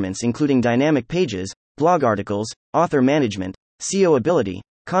requirements including dynamic pages, blog articles, author management, SEO ability,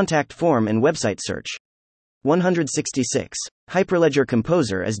 contact form and website search. 166. Hyperledger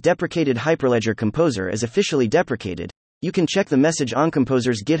Composer is deprecated. Hyperledger Composer is officially deprecated. You can check the message on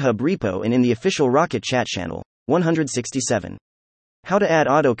Composer's GitHub repo and in the official Rocket chat channel. 167. How to add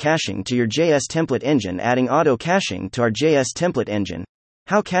auto-caching to your JS template engine. Adding auto-caching to our JS template engine.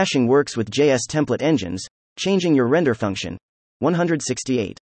 How caching works with JS template engines. Changing your render function.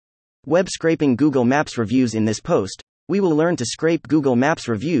 168. Web scraping Google Maps reviews. In this post, we will learn to scrape Google Maps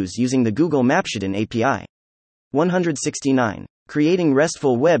reviews using the Google Maps Hidden API. 169. Creating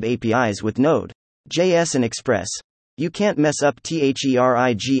RESTful web APIs with Node.js and Express. You can't mess up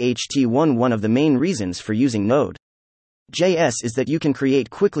THERIGHT. One of the main reasons for using Node.js is that you can create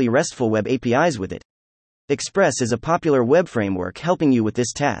quickly RESTful web APIs with it. Express is a popular web framework helping you with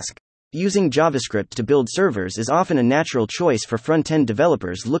this task. Using JavaScript to build servers is often a natural choice for front-end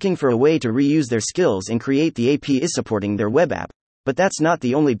developers looking for a way to reuse their skills and create the API supporting their web app, but that's not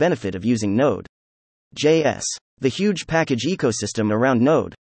the only benefit of using Node.js. The huge package ecosystem around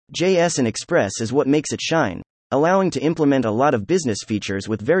Node.js and Express is what makes it shine, allowing to implement a lot of business features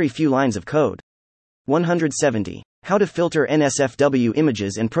with very few lines of code. 170. How to filter NSFW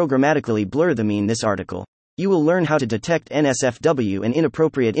images and programmatically blur them. In this article, you will learn how to detect NSFW and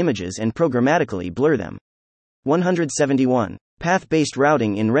inappropriate images and programmatically blur them. 171. Path-based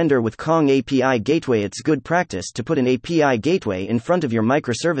routing in Render with Kong API Gateway. It's good practice to put an API gateway in front of your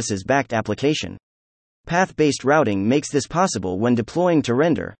microservices-backed application. Path-based routing makes this possible when deploying to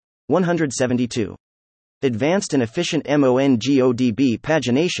Render. 172. Advanced and efficient MongoDB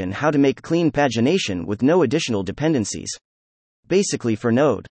pagination. How to make clean pagination with no additional dependencies. Basically for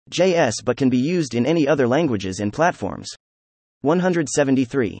Node.js but can be used in any other languages and platforms.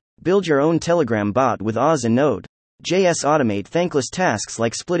 173. Build your own Telegram bot with Oz and Node.js. Automate thankless tasks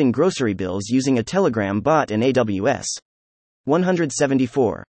like splitting grocery bills using a Telegram bot and AWS.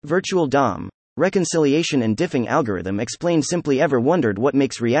 174. Virtual DOM. Reconciliation and diffing algorithm explained simply. Ever wondered what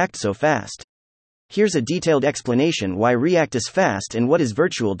makes React so fast? Here's a detailed explanation why React is fast and what is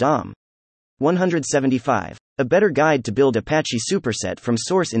virtual DOM. 175. A better guide to build Apache superset from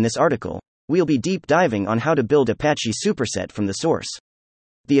source. In this article, we'll be deep diving on how to build Apache superset from the source.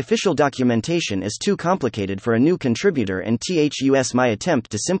 The official documentation is too complicated for a new contributor and thus my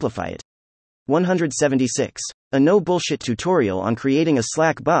attempt to simplify it. 176. A no bullshit tutorial on creating a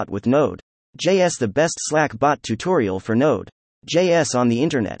Slack bot with Node.js. The best Slack bot tutorial for Node.js on the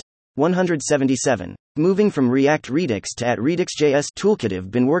internet. 177. Moving from React Redux to @Redux.js toolkit.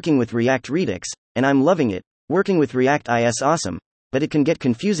 I've been working with React Redux, and I'm loving it. Working with React is awesome, but it can get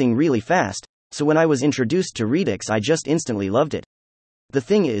confusing really fast, so when I was introduced to Redux I just instantly loved it. The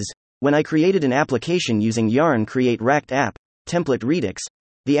thing is, when I created an application using yarn create React app, template Redux,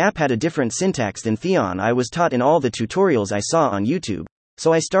 the app had a different syntax than Theon I was taught in all the tutorials I saw on YouTube,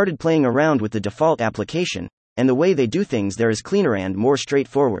 so I started playing around with the default application, and the way they do things there is cleaner and more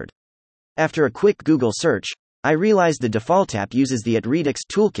straightforward. After a quick Google search, I realized the default app uses the @Redux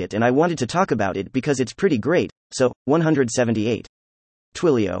toolkit and I wanted to talk about it because it's pretty great, so. 178.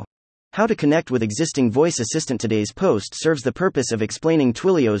 Twilio. How to connect with existing voice assistant. Today's post serves the purpose of explaining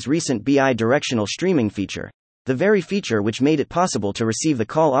Twilio's recent bi-directional streaming feature, the very feature which made it possible to receive the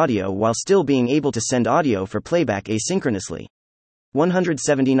call audio while still being able to send audio for playback asynchronously.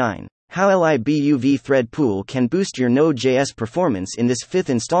 179. How LIBUV thread pool can boost your Node.js performance. In this fifth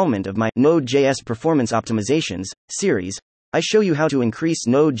installment of my Node.js Performance Optimizations series, I show you how to increase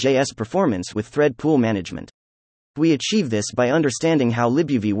Node.js performance with thread pool management. We achieve this by understanding how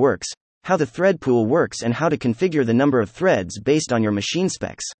libuv works, how the thread pool works, and how to configure the number of threads based on your machine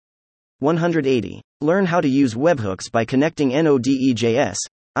specs. 180. Learn how to use webhooks by connecting Node.js,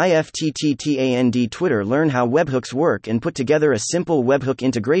 IFTTT Twitter. Learn how webhooks work and put together a simple webhook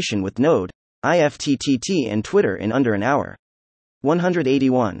integration with Node, IFTTT and Twitter in under an hour.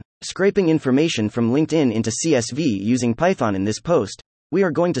 181. Scraping information from LinkedIn into CSV using Python. In this post, we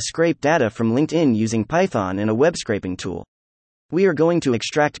are going to scrape data from LinkedIn using Python and a web scraping tool. We are going to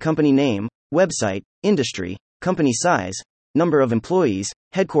extract company name, website, industry, company size, number of employees,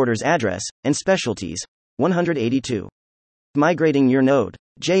 headquarters address, and specialties. 182. Migrating your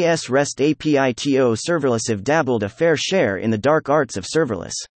Node.js REST API to serverless. Have dabbled a fair share in the dark arts of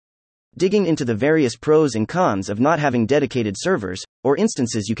serverless. Digging into the various pros and cons of not having dedicated servers, or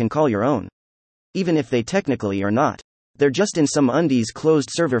instances you can call your own. Even if they technically are not. They're just in some undies closed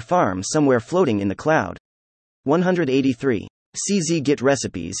server farm somewhere floating in the cloud. 183. CZ Git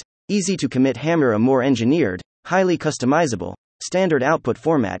recipes. Easy to commit. Hammer a more engineered, highly customizable, standard output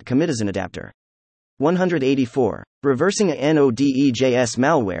format commit as an adapter. 184. Reversing a Node.js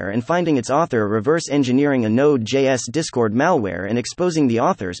malware and finding its author. Reverse engineering a Node.js Discord malware and exposing the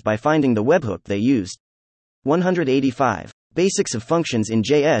authors by finding the webhook they used. 185. Basics of functions in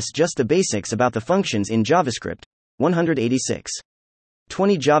JS. Just the basics about the functions in JavaScript. 186.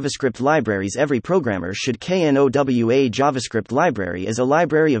 20 JavaScript libraries every programmer should know. A JavaScript library is a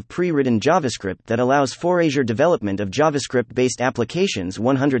library of pre-written JavaScript that allows for Azure development of JavaScript-based applications.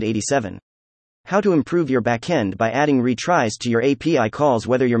 187. How to improve your backend by adding retries to your API calls.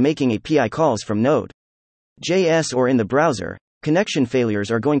 Whether you're making API calls from Node.js or in the browser, connection failures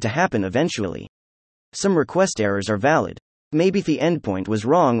are going to happen eventually. Some request errors are valid. Maybe the endpoint was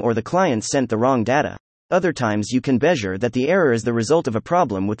wrong or the client sent the wrong data. Other times you can measure that the error is the result of a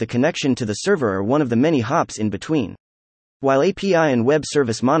problem with the connection to the server or one of the many hops in between. While API and web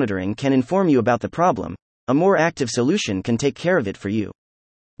service monitoring can inform you about the problem, a more active solution can take care of it for you.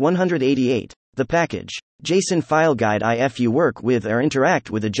 188. The package. JSON file guide. If you work with or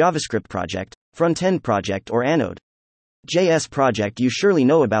interact with a JavaScript project, front-end project, or Node.js project, you surely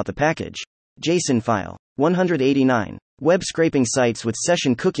know about the package. JSON file. 189. Web scraping sites with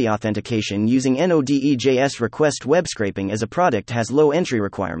session cookie authentication using Node.js. Request web scraping as a product has low entry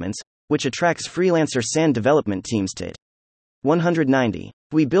requirements, which attracts freelancer SAN development teams to it. 190.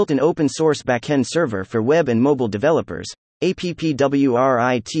 We built an open source backend server for web and mobile developers,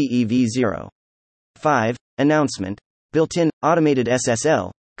 AppWritev0. 5. Announcement. Built-in, automated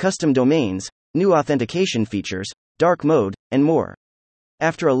SSL, custom domains, new authentication features, dark mode, and more.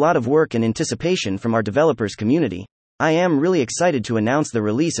 After a lot of work and anticipation from our developers community, I am really excited to announce the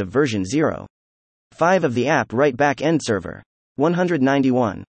release of version 0.5 of the App.Write backend server.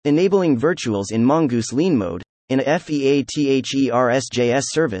 191. Enabling virtuals in Mongoose Lean mode, in a FEATHERS.js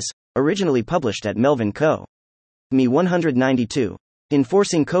service, originally published at Melvin Co. Me 192.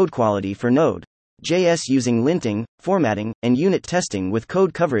 Enforcing code quality for Node.js using linting, formatting, and unit testing with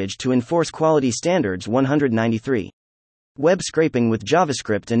code coverage to enforce quality standards. 193. Web scraping with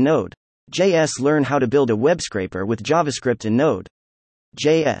JavaScript and Node.js. Learn how to build a web scraper with JavaScript and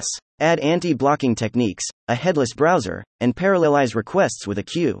Node.js. Add anti-blocking techniques, a headless browser, and parallelize requests with a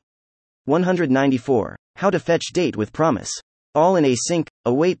queue. 194. How to fetch date with promise. All in async.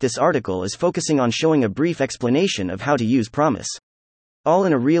 Await. This article is focusing on showing a brief explanation of how to use promise. All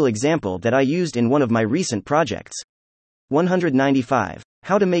in a real example that I used in one of my recent projects. 195.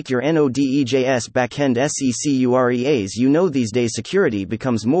 How to make your Node.js backend SECUREAs. You know these days security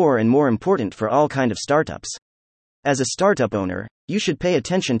becomes more and more important for all kind of startups. As a startup owner, you should pay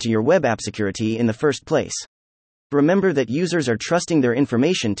attention to your web app security in the first place. Remember that users are trusting their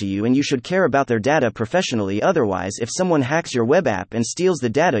information to you and you should care about their data professionally. Otherwise, if someone hacks your web app and steals the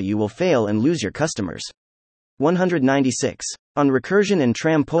data, you will fail and lose your customers. 196. On recursion and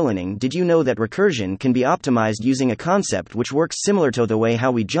trampolining. Did you know that recursion can be optimized using a concept which works similar to the way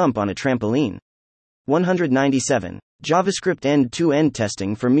how we jump on a trampoline? 197. JavaScript end-to-end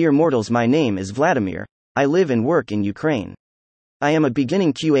testing for mere mortals. My name is Vladimir. I live and work in Ukraine. I am a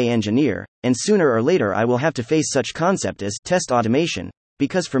beginning QA engineer, and sooner or later I will have to face such concept as test automation,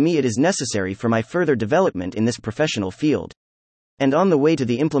 because for me it is necessary for my further development in this professional field. And on the way to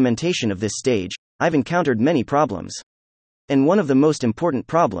the implementation of this stage, I've encountered many problems. And one of the most important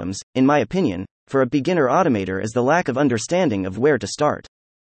problems, in my opinion, for a beginner automator is the lack of understanding of where to start.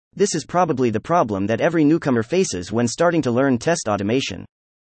 This is probably the problem that every newcomer faces when starting to learn test automation.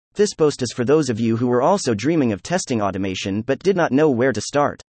 This post is for those of you who were also dreaming of testing automation but did not know where to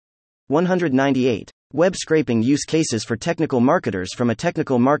start. 198. Web scraping use cases for technical marketers. From a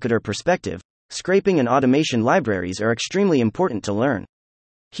technical marketer perspective, scraping and automation libraries are extremely important to learn.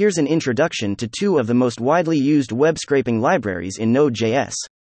 Here's an introduction to two of the most widely used web scraping libraries in Node.js.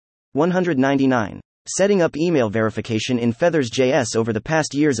 199. Setting up email verification in Feathers.js. Over the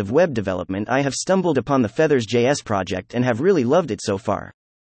past years of web development, I have stumbled upon the Feathers.js project and have really loved it so far.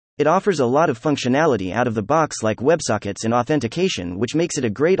 It offers a lot of functionality out of the box like WebSockets and authentication, which makes it a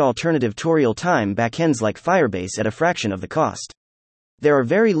great alternative to real-time backends like Firebase at a fraction of the cost. There are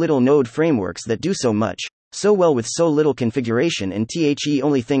very little Node frameworks that do so much, so well with so little configuration, and the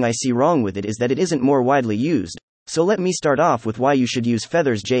only thing I see wrong with it is that it isn't more widely used. So let me start off with why you should use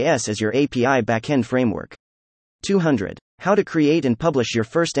Feathers.js as your API backend framework. 200. How to create and publish your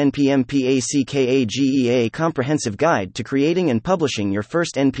first NPM package. Comprehensive guide to creating and publishing your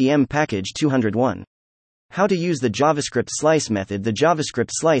first NPM package. 201. How to use the JavaScript slice method. The JavaScript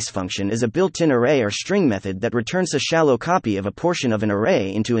slice function is a built-in array or string method that returns a shallow copy of a portion of an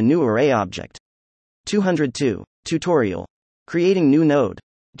array into a new array object. 202. Tutorial. Creating new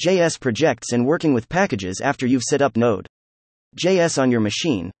Node.js projects and working with packages after you've set up Node.js on your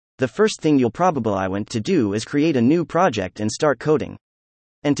machine. The first thing you'll probably want to do is create a new project and start coding.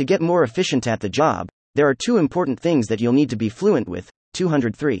 And to get more efficient at the job, there are two important things that you'll need to be fluent with.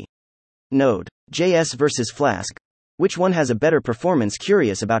 203. Node.js versus Flask. Which one has a better performance?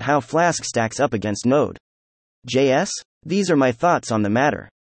 Curious about how Flask stacks up against Node.js? These are my thoughts on the matter.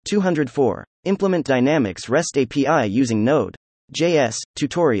 204. Implement Dynamics REST API using Node.js.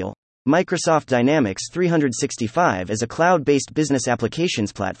 Tutorial. Microsoft Dynamics 365 is a cloud-based business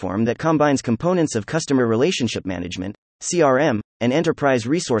applications platform that combines components of customer relationship management, CRM, and enterprise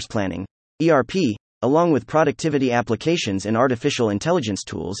resource planning, ERP, along with productivity applications and artificial intelligence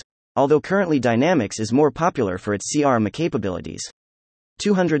tools, although currently Dynamics is more popular for its CRM capabilities.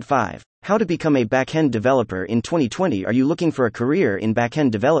 205. How to become a backend developer in 2020. Are you looking for a career in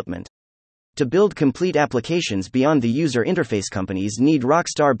backend development? To build complete applications beyond the user interface, companies need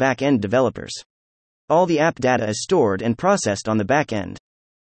rockstar back-end developers. All the app data is stored and processed on the back-end.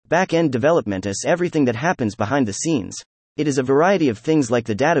 Back-end development is everything that happens behind the scenes. It is a variety of things like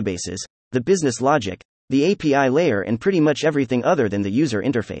the databases, the business logic, the API layer, and pretty much everything other than the user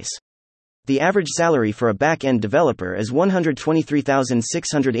interface. The average salary for a back-end developer is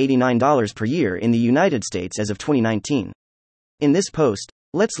 $123,689 per year in the United States as of 2019. In this post,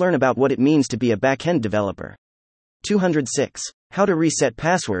 let's learn about what it means to be a backend developer. 206. How to reset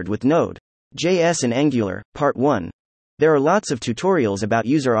password with Node.js and Angular, Part 1. There are lots of tutorials about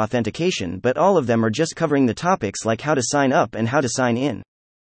user authentication, but all of them are just covering the topics like how to sign up and how to sign in.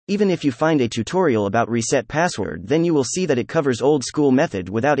 Even if you find a tutorial about reset password, then you will see that it covers old school method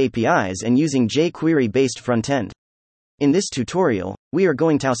without APIs and using jQuery based frontend. In this tutorial, we are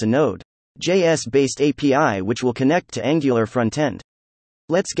going to use a Node.js based API which will connect to Angular frontend.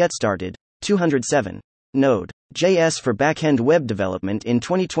 Let's get started. 207. Node.js for backend web development in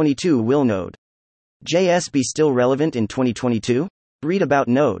 2022. Will Node.js be still relevant in 2022? Read about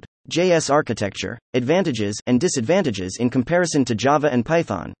Node.js architecture, advantages, and disadvantages in comparison to Java and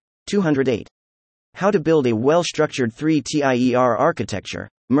Python. 208. How to build a well-structured 3-tier architecture,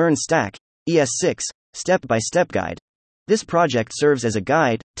 MERN stack, ES6, step-by-step guide. This project serves as a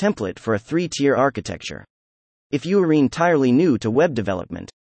guide, template for a 3-tier architecture. If you are entirely new to web development,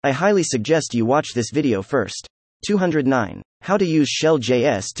 I highly suggest you watch this video first. 209. How to use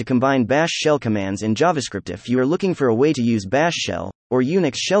Shell.js to combine Bash shell commands in JavaScript. If you are looking for a way to use Bash shell or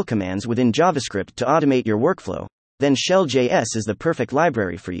Unix shell commands within JavaScript to automate your workflow, then Shell.js is the perfect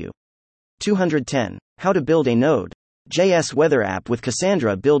library for you. 210. How to build a Node.js weather app with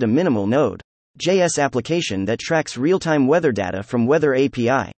Cassandra. Build a minimal Node.js application that tracks real-time weather data from Weather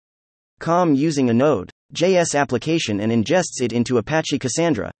API.com using a Node.js application and ingests it into Apache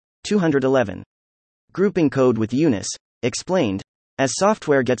Cassandra. 211. Grouping code with Unis. Explained. As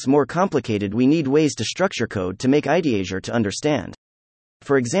software gets more complicated, we need ways to structure code to make it easier to understand.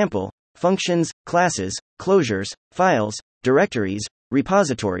 For example, functions, classes, closures, files, directories,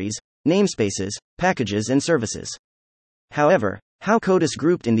 repositories, namespaces, packages, and services. However, how code is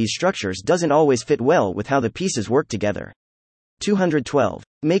grouped in these structures doesn't always fit well with how the pieces work together. 212.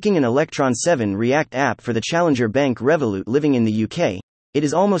 Making an Electron 7 React app for the challenger bank Revolut. Living in the UK, it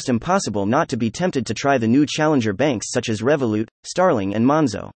is almost impossible not to be tempted to try the new challenger banks such as Revolut, Starling, and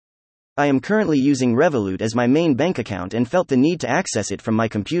Monzo. I am currently using Revolut as my main bank account and felt the need to access it from my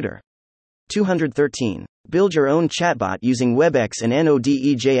computer. 213. Build your own chatbot using WebEx and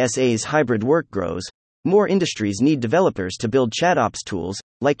Nodejs. Hybrid work grows. More industries need developers to build ChatOps tools,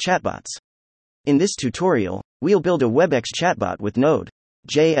 like chatbots. In this tutorial, we'll build a WebEx chatbot with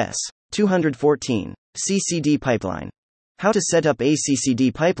Node.js. 214. CCD pipeline. How to set up a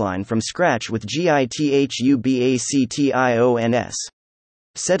CCD pipeline from scratch with GitHubActions.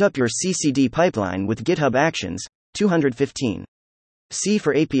 Set up your CCD pipeline with GitHub Actions. 215. C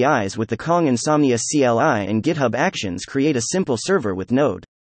for APIs with the Kong Insomnia CLI and GitHub Actions. Create a simple server with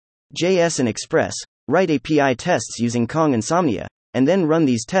Node.js and Express. Write API tests using Kong Insomnia, and then run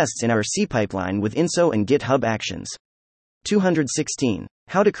these tests in our C pipeline with Inso and GitHub Actions. 216.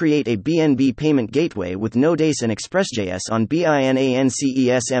 How to create a BNB payment gateway with Nodejs and Express.js on Binance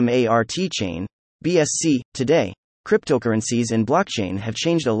chain. BSC. Today, cryptocurrencies and blockchain have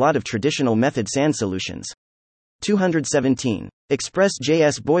changed a lot of traditional method SAN solutions. 217.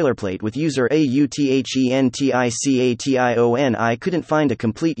 Express.js boilerplate with user authentication. I couldn't find a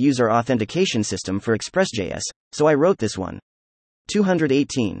complete user authentication system for Express.js, so I wrote this one.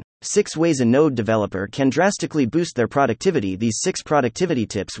 218. 6 ways a Node developer can drastically boost their productivity. These 6 productivity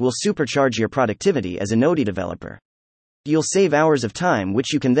tips will supercharge your productivity as a Node developer. You'll save hours of time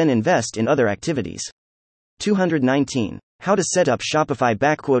which you can then invest in other activities. 219. How to set up Shopify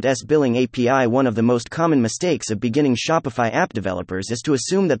 _s billing API. One of the most common mistakes of beginning Shopify app developers is to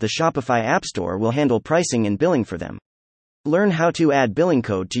assume that the Shopify App Store will handle pricing and billing for them. Learn how to add billing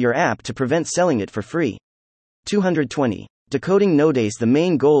code to your app to prevent selling it for free. 220. Decoding Nodejs. The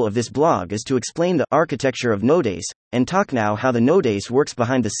main goal of this blog is to explain the architecture of Nodejs, and talk now how the Nodejs works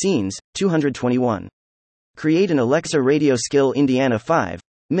behind the scenes. 221. Create an Alexa radio skill. Indiana 5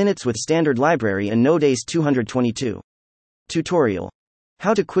 minutes with standard library and Nodejs. 222. Tutorial.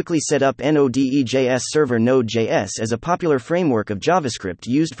 How to quickly set up Nodejs server. Node.js is a popular framework of JavaScript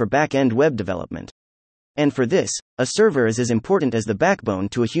used for back-end web development. And for this, a server is as important as the backbone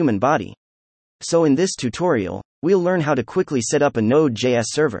to a human body. So in this tutorial, we'll learn how to quickly set up a Node.js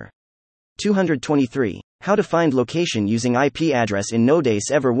server. 223. How to find location using IP address in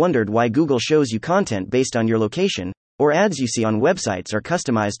Nodejs. Ever wondered why Google shows you content based on your location, or ads you see on websites are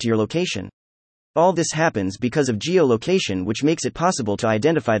customized to your location? All this happens because of geolocation, which makes it possible to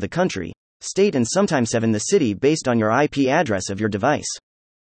identify the country, state, and sometimes even the city based on your IP address of your device.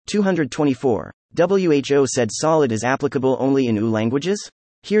 224. WHO said Solid is applicable only in EU languages?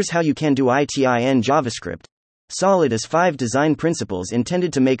 Here's how you can do it in JavaScript. Solid is 5 design principles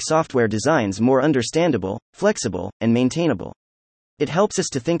intended to make software designs more understandable, flexible, and maintainable. It helps us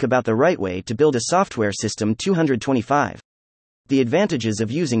to think about the right way to build a software system. 225. The advantages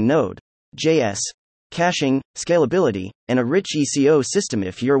of using Node.js: caching, scalability, and a rich ECO system.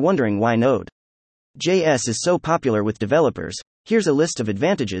 If you're wondering why Node.js is so popular with developers, here's a list of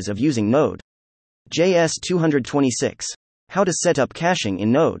advantages of using Node.js. 226. How to set up caching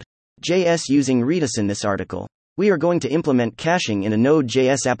in Node.js using Redis. In this article, we are going to implement caching in a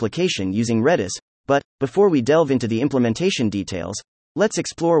Node.js application using Redis, but before we delve into the implementation details, let's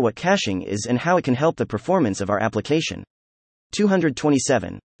explore what caching is and how it can help the performance of our application.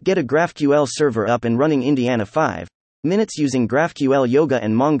 227. Get a GraphQL server up and running. Indiana 5 minutes using GraphQL. Yoga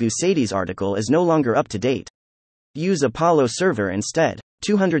and Mongoose. Sadie's article is no longer up to date. Use Apollo server instead.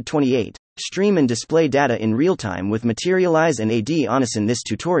 228. Stream and display data in real time with Materialize and Adonis. In this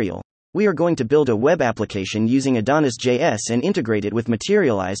tutorial, we are going to build a web application using Adonis.js and integrate it with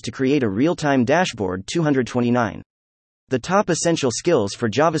Materialize to create a real-time dashboard. 229. The top essential skills for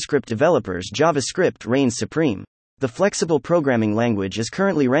JavaScript developers. JavaScript reigns supreme. The flexible programming language is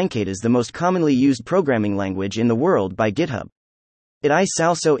currently ranked as the most commonly used programming language in the world by GitHub. It is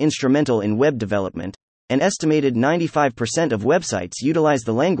also instrumental in web development. An estimated 95% of websites utilize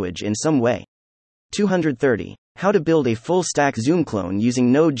the language in some way. 230. How to build a full-stack Zoom clone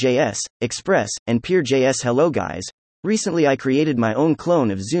using Node.js, Express, and Peer.js. Hello guys. Recently I created my own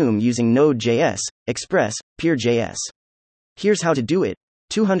clone of Zoom using Node.js, Express, Peer.js. Here's how to do it.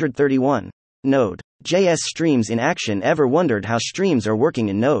 231. Node.js streams in action. Ever wondered how streams are working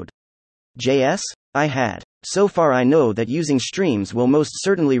in Node.js? I had. So far I know that using streams will most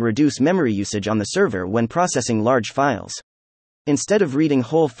certainly reduce memory usage on the server when processing large files. Instead of reading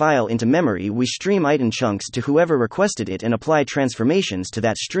whole file into memory, we stream it in chunks to whoever requested it and apply transformations to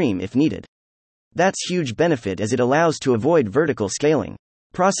that stream if needed. That's huge benefit as it allows to avoid vertical scaling.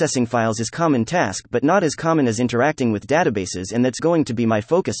 Processing files is common task but not as common as interacting with databases, and that's going to be my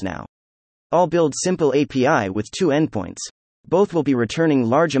focus now. I'll build simple API with 2 endpoints. Both will be returning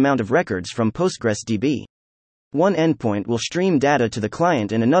large amount of records from PostgreSDB. One endpoint will stream data to the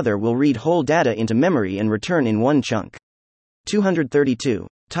client and another will read whole data into memory and return in one chunk. 232.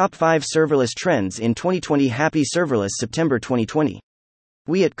 Top 5 Serverless Trends in 2020. Happy Serverless September 2020.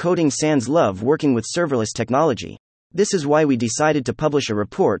 We at Coding Sans love working with serverless technology. This is why we decided to publish a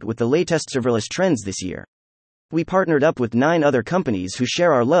report with the latest serverless trends this year. We partnered up with 9 other companies who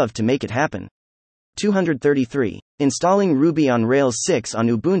share our love to make it happen. 233. Installing Ruby on Rails 6 on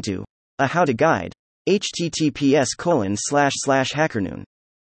Ubuntu. A how-to guide.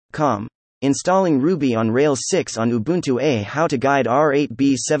 https://hackernoon.com. Installing Ruby on Rails 6 on Ubuntu. A how-to guide.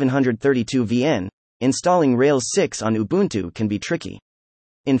 R8B732VN. Installing Rails 6 on Ubuntu can be tricky.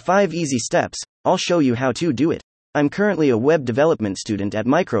 In 5 easy steps, I'll show you how to do it. I'm currently a web development student at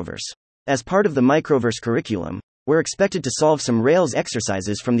Microverse. As part of the Microverse curriculum, we're expected to solve some Rails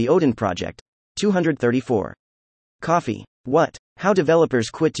exercises from the Odin project. 234. Coffee. What? How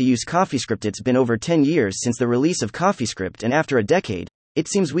developers quit to use CoffeeScript. It's been over 10 years since the release of CoffeeScript, and after a decade, it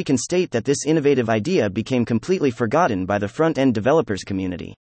seems we can state that this innovative idea became completely forgotten by the front-end developers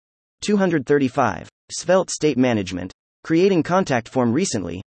community. 235. Svelte State Management. Creating contact form.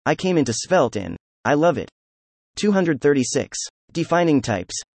 Recently, I came into Svelte and I love it. 236. Defining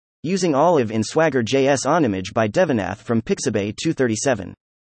types. Using Olive in Swagger.js onImage by Devanath from Pixabay. 237.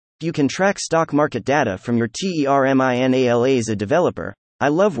 You can track stock market data from your terminal. As a developer, I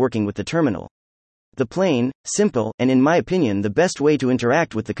love working with the terminal. The plain, simple, and in my opinion the best way to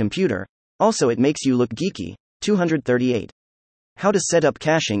interact with the computer. Also it makes you look geeky. 238. How to set up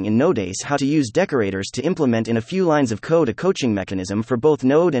caching in Nodejs. How to use decorators to implement in a few lines of code a coaching mechanism for both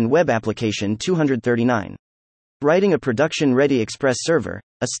Node and web application. 239. Writing a production-ready Express server,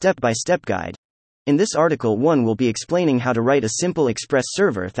 a step-by-step guide. In this article, one will be explaining how to write a simple Express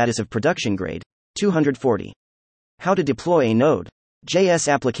server that is of production grade. 240. How to deploy a Node.js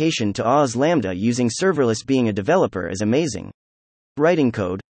application to Oz Lambda using serverless. Being a developer is amazing. Writing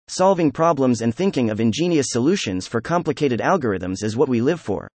code, solving problems and thinking of ingenious solutions for complicated algorithms is what we live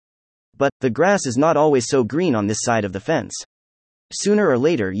for. But, the grass is not always so green on this side of the fence. Sooner or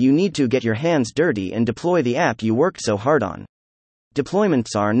later you need to get your hands dirty and deploy the app you worked so hard on.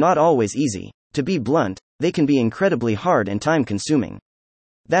 Deployments are not always easy. To be blunt, they can be incredibly hard and time-consuming.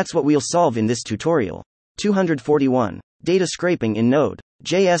 That's what we'll solve in this tutorial. 241. Data scraping in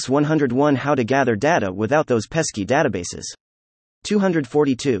Node.js. 101. How to gather data without those pesky databases.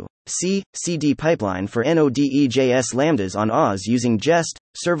 242. C/CD pipeline for Node.js lambdas on Oz using Jest,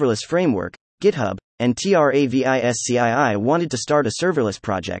 serverless framework, GitHub, and Traviscii. Wanted to start a serverless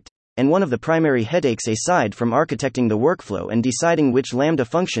project, and one of the primary headaches aside from architecting the workflow and deciding which Lambda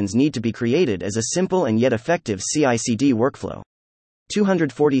functions need to be created as a simple and yet effective CI/CD workflow.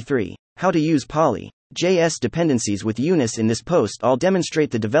 243. How to use Poly.js dependencies with Eunice. In this post I'll demonstrate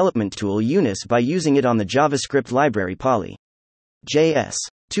the development tool Eunice by using it on the JavaScript library Poly.js.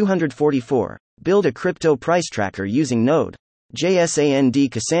 244. Build a crypto price tracker using Node.js and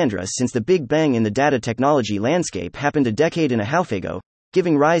Cassandra. Since the Big Bang in the data technology landscape happened a decade and a half ago,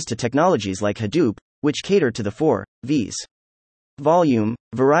 giving rise to technologies like Hadoop, which cater to the 4 V's. Volume,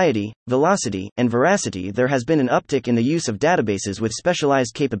 variety, velocity, and veracity. There has been an uptick in the use of databases with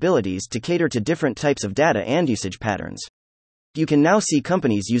specialized capabilities to cater to different types of data and usage patterns. You can now see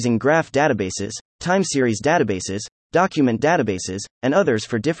companies using graph databases, time series databases, document databases, and others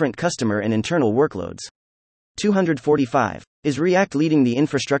for different customer and internal workloads. 245. Is React leading the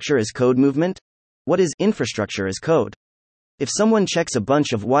infrastructure as code movement? What is infrastructure as code? If someone checks a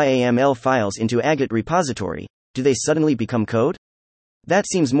bunch of YAML files into Agit repository, do they suddenly become code? That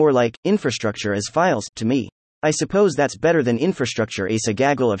seems more like infrastructure as files to me. I suppose that's better than infrastructure as a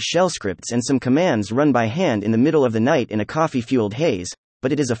gaggle of shell scripts and some commands run by hand in the middle of the night in a coffee-fueled haze,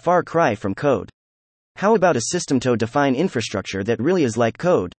 but it is a far cry from code. How about a system to define infrastructure that really is like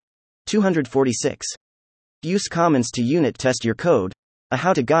code? 246. Use comments to unit test your code. A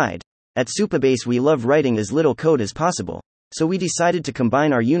how-to guide. At Supabase we love writing as little code as possible, so we decided to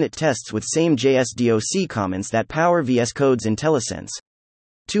combine our unit tests with same JS DOC comments that power VS Code's IntelliSense.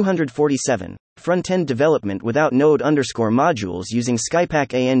 247. Front-end development without Node_modules using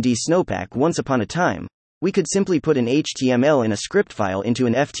Skypack and Snowpack. Once upon a time, we could simply put an HTML in a script file into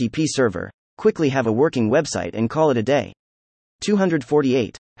an FTP server, quickly have a working website and call it a day.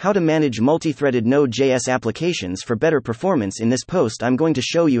 248. How to manage multi-threaded Node.js applications for better performance. In this post I'm going to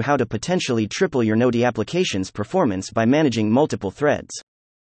show you how to potentially triple your Node application's performance by managing multiple threads.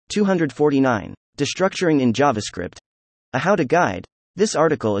 249. Destructuring in JavaScript. A how-to guide. This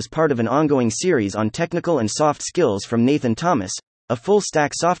article is part of an ongoing series on technical and soft skills from Nathan Thomas, a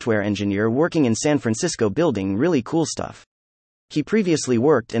full-stack software engineer working in San Francisco building really cool stuff. He previously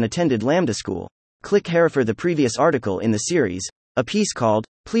worked and attended Lambda School. Click here for the previous article in the series, a piece called,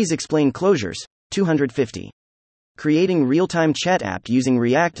 Please Explain Closures, 250. Creating real-time chat app using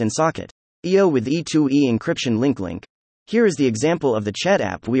React and Socket. EO with E2E encryption link. Here is the example of the chat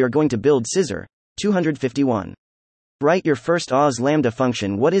app we are going to build. Scissor. 251. Write your first Oz Lambda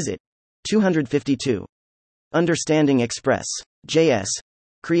function. What is it? 252. Understanding Express. JS.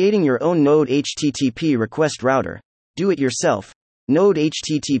 Creating your own Node HTTP request router. Do it yourself. Node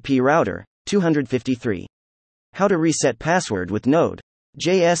HTTP router. 253. How to reset password with Node.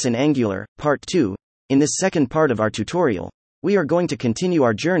 JS and Angular. Part 2. In this second part of our tutorial, we are going to continue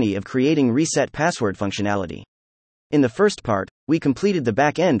our journey of creating reset password functionality. In the first part, we completed the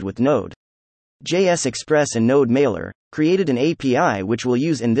back end with Node. JS Express and Node Mailer, created an API which we'll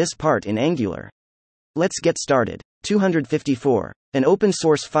use in this part in Angular. Let's get started. 254. An open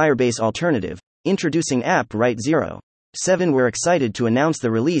source Firebase alternative, introducing AppWrite 0.7. We're excited to announce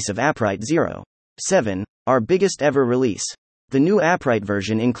the release of AppWrite 0.7, our biggest ever release. The new AppWrite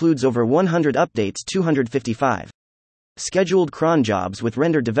version includes over 100 updates. 255. Scheduled cron jobs with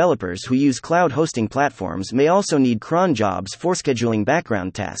render. Developers who use cloud hosting platforms may also need cron jobs for scheduling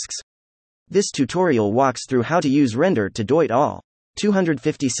background tasks. This tutorial walks through how to use render to do it all.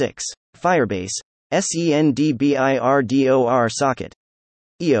 256. Firebase. SENDBIRDOR Socket.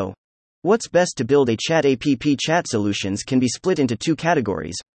 EO. What's best to build a chat app? Chat solutions can be split into two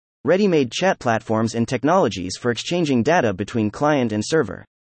categories: ready-made chat platforms and technologies for exchanging data between client and server.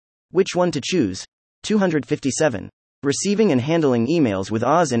 Which one to choose? 257. Receiving and handling emails with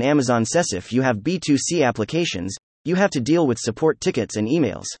Oz and Amazon SES. If you have B2C applications, you have to deal with support tickets and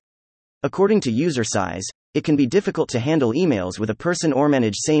emails. According to user size, it can be difficult to handle emails with a person or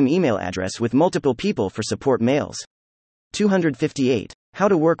manage same email address with multiple people for support mails. 258. How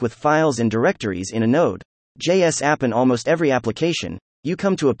to work with files and directories in a Node.js app. In almost every application, you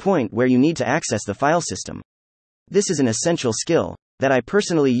come to a point where you need to access the file system. This is an essential skill that I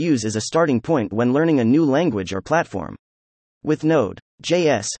personally use as a starting point when learning a new language or platform. With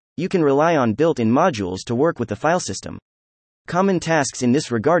Node.js, you can rely on built-in modules to work with the file system. Common tasks in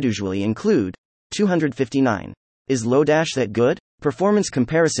this regard usually include: 259. Is Lodash that good? Performance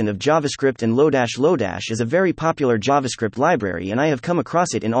comparison of JavaScript and Lodash. Lodash is a very popular JavaScript library and I have come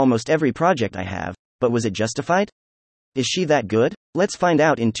across it in almost every project I have, but was it justified? Is she that good? Let's find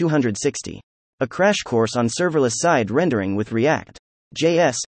out in 260. A crash course on serverless-side rendering with React.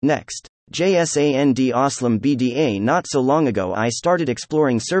 JS. Next. JS Oslam BDA. Not so long ago I started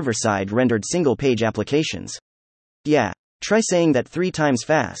exploring server-side rendered single-page applications. Yeah. Try saying that 3 times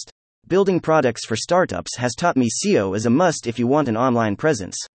fast. Building products for startups has taught me SEO is a must if you want an online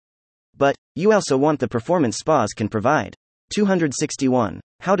presence. But, you also want the performance spas can provide. 261.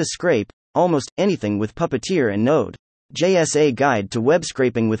 How to scrape almost anything with Puppeteer and Node.js. A guide to web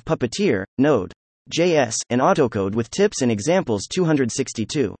scraping with Puppeteer, Node.js, and autocode with tips and examples.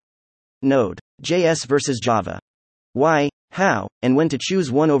 262. Node.js versus Java. Why, how, and when to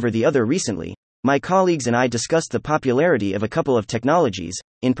choose one over the other. Recently, my colleagues and I discussed the popularity of a couple of technologies,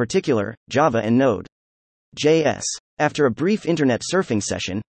 in particular, Java and Node.js. After a brief internet surfing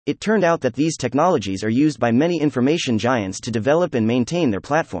session, it turned out that these technologies are used by many information giants to develop and maintain their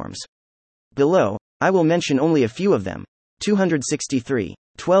platforms. Below, I will mention only a few of them. 263.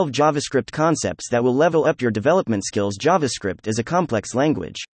 12 JavaScript concepts that will level up your development skills. JavaScript is a complex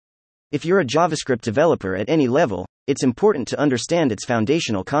language. If you're a JavaScript developer at any level, it's important to understand its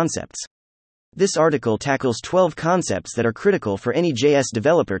foundational concepts. This article tackles 12 concepts that are critical for any JS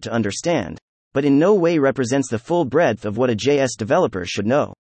developer to understand, but in no way represents the full breadth of what a JS developer should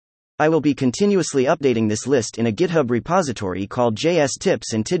know. I will be continuously updating this list in a GitHub repository called JS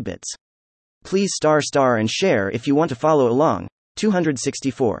Tips and Tidbits. Please ** and share if you want to follow along.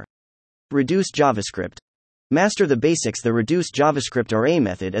 264. Reduce JavaScript. Master the basics. The reduce JavaScript array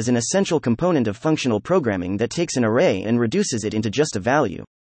method is an essential component of functional programming that takes an array and reduces it into just a value.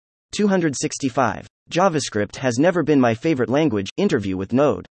 265. JavaScript has never been my favorite language. Interview with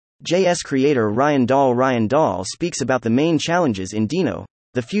Node.js creator Ryan Dahl. Ryan Dahl speaks about the main challenges in Dino,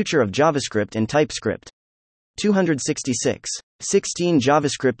 the future of JavaScript and TypeScript. 266. 16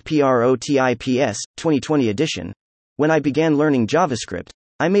 JavaScript Prototypes, 2020 edition. When I began learning JavaScript,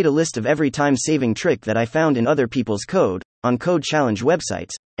 I made a list of every time-saving trick that I found in other people's code, on code challenge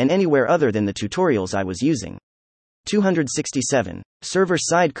websites, and anywhere other than the tutorials I was using. 267.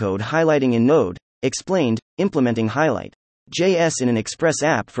 Server-side code highlighting in Node. Explained, implementing Highlight.js in an Express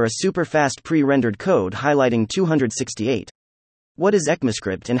app for a super-fast pre-rendered code highlighting. 268. What is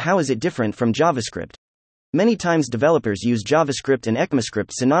ECMAScript and how is it different from JavaScript? Many times developers use JavaScript and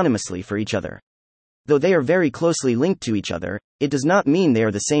ECMAScript synonymously for each other. Though they are very closely linked to each other, it does not mean they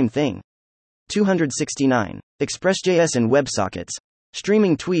are the same thing. 269. ExpressJS and WebSockets.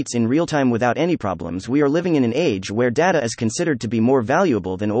 streaming tweets in real time without any problems. We are living in an age where data is considered to be more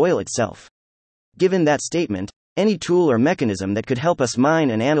valuable than oil itself. Given that statement, any tool or mechanism that could help us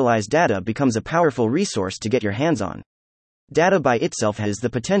mine and analyze data becomes a powerful resource to get your hands on. Data by itself has the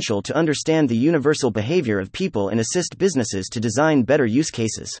potential to understand the universal behavior of people and assist businesses to design better use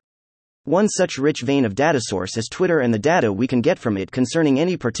cases. One such rich vein of data source is Twitter, and the data we can get from it concerning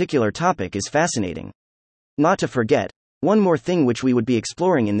any particular topic is fascinating. Not to forget, one more thing which we would be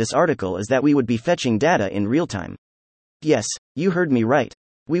exploring in this article is that we would be fetching data in real time. Yes, you heard me right.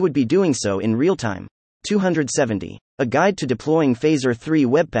 We would be doing so in real time. 270. A guide to deploying Phaser 3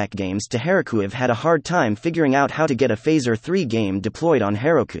 Webpack games to Heroku. I've had a hard time figuring out how to get a Phaser 3 game deployed on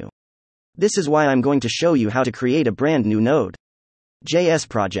Heroku. This is why I'm going to show you how to create a brand new Node.js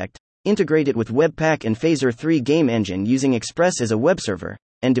project, integrate it with Webpack and Phaser 3 game engine using Express as a web server,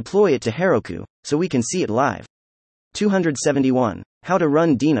 and deploy it to Heroku, so we can see it live. 271. How to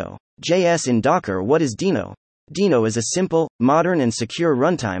run Node.js in Docker. What is Node? Node is a simple, modern and secure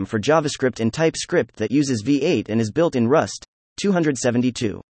runtime for JavaScript and TypeScript that uses V8 and is built in Rust.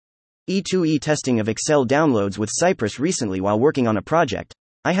 272. E2E testing of Excel downloads with Cypress. Recently, while working on a project,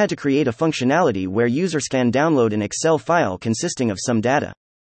 I had to create a functionality where users can download an Excel file consisting of some data.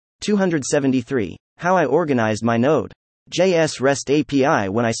 273. How I organized my Node.js REST API.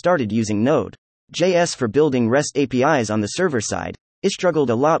 When I started using Node.js for building REST APIs on the server side, I struggled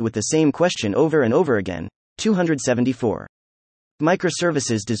a lot with the same question over and over again. 274.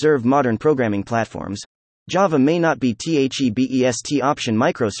 Microservices deserve modern programming platforms. Java may not be the best option.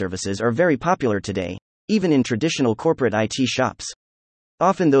 Microservices are very popular today, even in traditional corporate IT shops.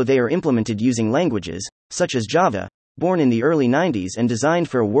 Often, though, they are implemented using languages, such as Java, born in the early 90s and designed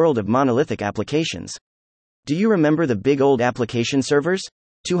for a world of monolithic applications. Do you remember the big old application servers?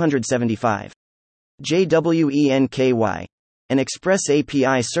 275. JWENKY. An Express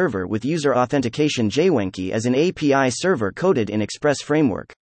API server with user authentication. JWenky as an API server coded in Express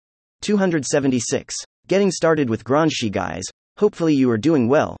framework. 276. Getting started with Grandji. Guys, hopefully you are doing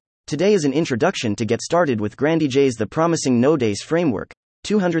well. Today is an introduction to get started with Grandijs, the promising Nodejs framework.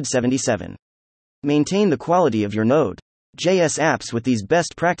 277. Maintain the quality of your Node.js apps with these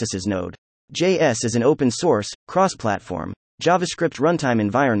best practices. Node.js is an open source, cross-platform, JavaScript runtime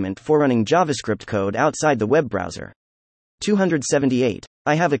environment for running JavaScript code outside the web browser. 278.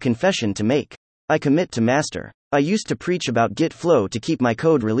 I have a confession to make. I commit to master. I used to preach about Git flow to keep my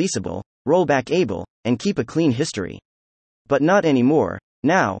code releasable, rollback able, and keep a clean history. But not anymore.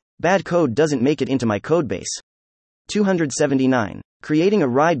 Now, bad code doesn't make it into my codebase. 279. Creating a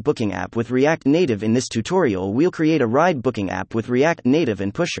ride booking app with React Native. In this tutorial, we'll create a ride booking app with React Native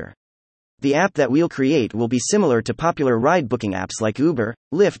and Pusher. The app that we'll create will be similar to popular ride booking apps like Uber,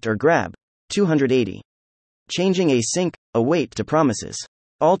 Lyft, or Grab. 280. Changing async, await to promises.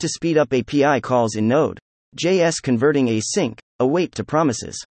 All to speed up API calls in Node.js. Converting async, await to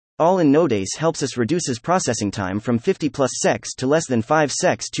promises. All in Nodejs helps us reduces processing time from 50 plus secs to less than 5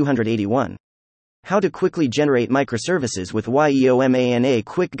 secs. 281. How to quickly generate microservices with Yeoman. A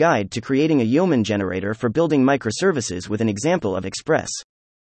quick guide to creating a Yeoman generator for building microservices with an example of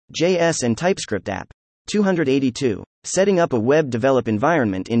Express.js and TypeScript app. 282. Setting up a web develop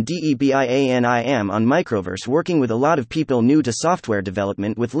environment in Debian on Microverse. Working with a lot of people new to software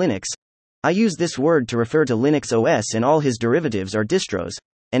development with Linux. I use this word to refer to Linux OS and all his derivatives or distros,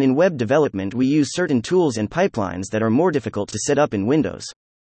 and in web development we use certain tools and pipelines that are more difficult to set up in Windows.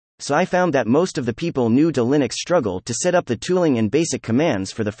 So I found that most of the people new to Linux struggle to set up the tooling and basic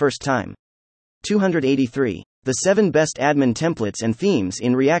commands for the first time. 283. The 7 best admin templates and themes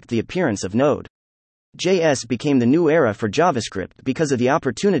in React. The appearance of Node.js became the new era for JavaScript because of the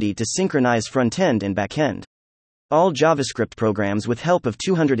opportunity to synchronize front-end and back-end. All JavaScript programs with help of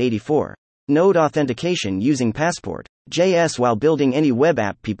 284. Node authentication using Passport.js. While building any web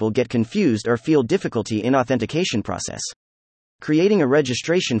app, people get confused or feel difficulty in authentication process. Creating a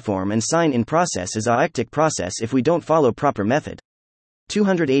registration form and sign-in process is a hectic process if we don't follow proper method.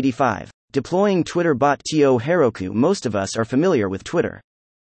 285. Deploying Twitter bot to Heroku. Most of us are familiar with Twitter,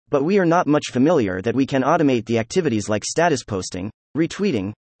 but we are not much familiar that we can automate the activities like status posting,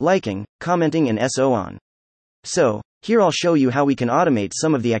 retweeting, liking, commenting, and so on. So, here I'll show you how we can automate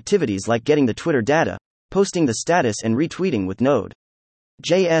some of the activities like getting the Twitter data, posting the status, and retweeting with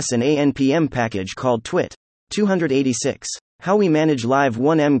Node.js and a npm package called Twit. 286. How we manage live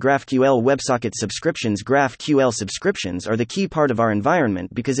 1M GraphQL WebSocket subscriptions. GraphQL subscriptions are the key part of our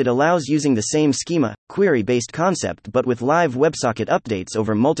environment because it allows using the same schema, query-based concept but with live WebSocket updates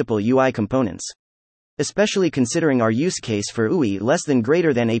over multiple UI components. Especially considering our use case for UI less than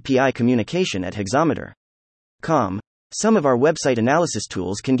greater than API communication at hexameter.com. Some of our website analysis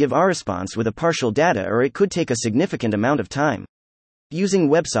tools can give our response with a partial data, or it could take a significant amount of time. Using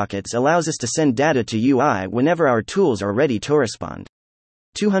WebSockets allows us to send data to UI whenever our tools are ready to respond.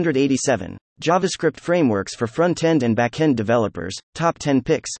 287. JavaScript frameworks for front-end and back-end developers, top 10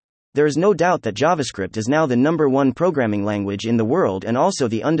 picks. There is no doubt that JavaScript is now the #1 programming language in the world and also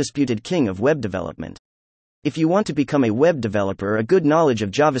the undisputed king of web development. If you want to become a web developer, a good knowledge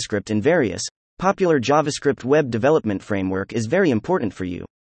of JavaScript and various popular JavaScript web development framework is very important for you.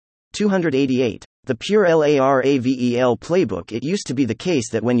 288. The pure Laravel playbook. It used to be the case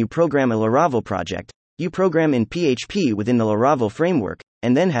that when you program a Laravel project, you program in PHP within the Laravel framework,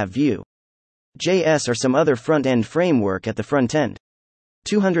 and then have Vue.js or some other front-end framework at the front end.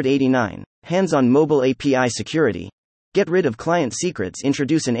 289. Hands-on mobile API security. Get rid of client secrets,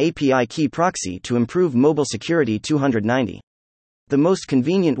 introduce an API key proxy to improve mobile security. 290. The most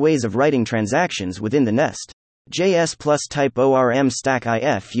convenient ways of writing transactions within the Nest.js plus type ORM stack.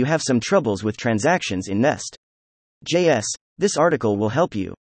 If you have some troubles with transactions in Nest.js, this article will help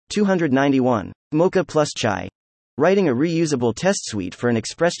you. 291. Mocha plus Chai. Writing a reusable test suite for an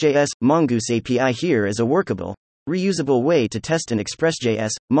Express.js Mongoose API. Here is a workable, reusable way to test an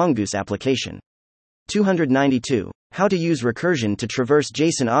Express.js Mongoose application. 292. How to use recursion to traverse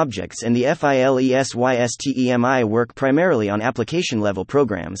JSON objects and the FILESYSTEM. I work primarily on application-level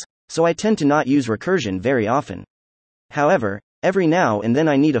programs, so I tend to not use recursion very often. However, every now and then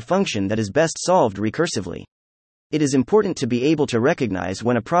I need a function that is best solved recursively. It is important to be able to recognize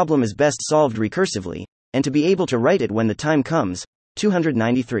when a problem is best solved recursively, and to be able to write it when the time comes.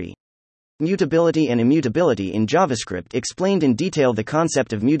 293. Mutability and immutability in JavaScript. Explained in detail. The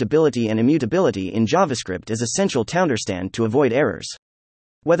concept of mutability and immutability in JavaScript is essential to understand to avoid errors.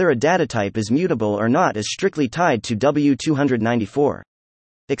 Whether a data type is mutable or not is strictly tied to W294.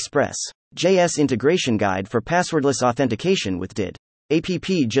 Express.js integration guide for passwordless authentication with did app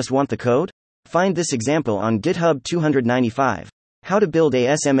just want the code? Find this example on GitHub. 295. How to build a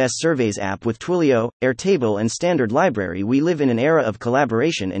SMS surveys app with Twilio, Airtable and standard library. We live in an era of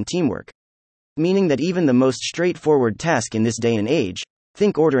collaboration and teamwork. Meaning that even the most straightforward task in this day and age,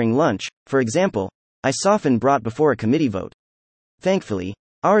 think ordering lunch, for example, is often brought before a committee vote. Thankfully,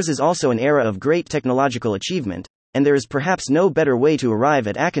 ours is also an era of great technological achievement, and there is perhaps no better way to arrive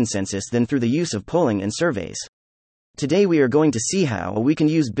at a consensus than through the use of polling and surveys. Today we are going to see how we can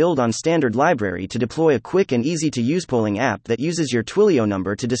use Build on Standard Library to deploy a quick and easy to use polling app that uses your Twilio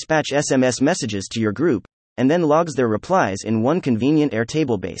number to dispatch SMS messages to your group, and then logs their replies in one convenient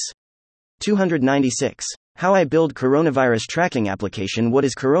Airtable base. 296. How I build coronavirus tracking application. What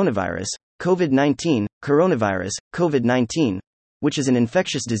is coronavirus? COVID-19, coronavirus, COVID-19, which is an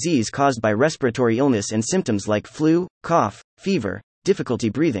infectious disease caused by respiratory illness and symptoms like flu, cough, fever, difficulty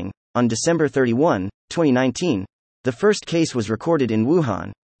breathing. On December 31, 2019, the first case was recorded in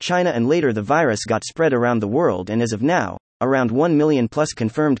Wuhan, China, and later the virus got spread around the world, and as of now, around 1 million plus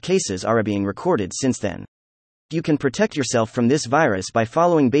confirmed cases are being recorded since then. You can protect yourself from this virus by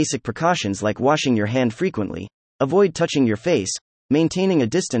following basic precautions like washing your hand frequently, avoid touching your face, maintaining a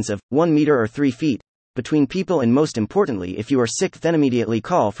distance of 1 meter or 3 feet between people, and most importantly, if you are sick, then immediately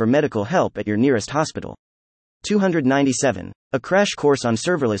call for medical help at your nearest hospital. 297. A crash course on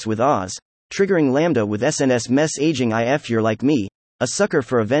serverless with Oz, triggering Lambda with SNS messaging. If you're like me, a sucker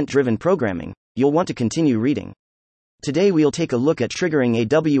for event-driven programming, you'll want to continue reading. Today we'll take a look at triggering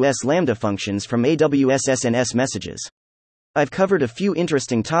AWS Lambda functions from AWS SNS messages. I've covered a few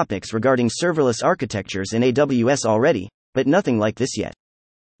interesting topics regarding serverless architectures in AWS already, but nothing like this yet.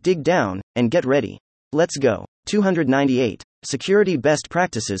 Dig down, and get ready. Let's go. 298. Security best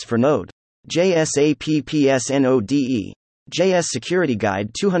practices for Node.js APPSNODE. JS Security Guide.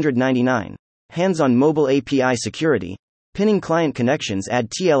 299. Hands-on mobile API security. Pinning client connections. Add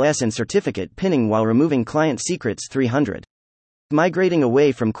TLS and certificate pinning while removing client secrets. 300. Migrating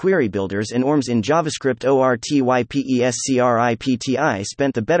away from query builders and ORMs in JavaScript. ORTYPESCRIPT.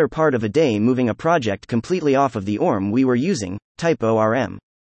 Spent the better part of a day moving a project completely off of the ORM we were using, type ORM.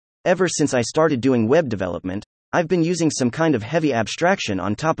 Ever since I started doing web development, I've been using some kind of heavy abstraction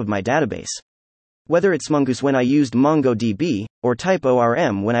on top of my database. Whether it's Mongoose when I used MongoDB, or type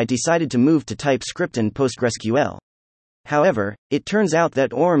ORM when I decided to move to TypeScript and PostgreSQL. However, it turns out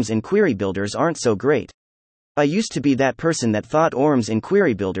that ORMs and query builders aren't so great. I used to be that person that thought ORMs and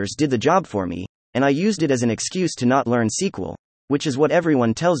query builders did the job for me, and I used it as an excuse to not learn SQL, which is what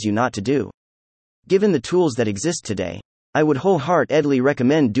everyone tells you not to do. Given the tools that exist today, I would wholeheartedly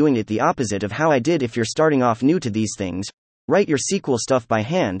recommend doing it the opposite of how I did. If you're starting off new to these things, write your SQL stuff by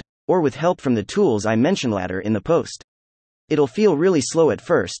hand, or with help from the tools I mentioned later in the post. It'll feel really slow at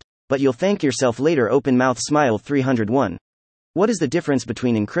first, but you'll thank yourself later. Open mouth smile. 301. What is the difference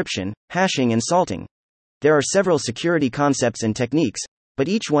between encryption, hashing, and salting? There are several security concepts and techniques, but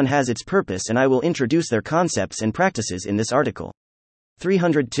each one has its purpose, and I will introduce their concepts and practices in this article.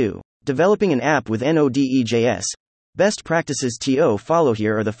 302. Developing an app with Nodejs. Best practices to follow.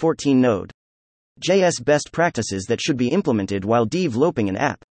 Here are the 14 Node.js best practices that should be implemented while developing an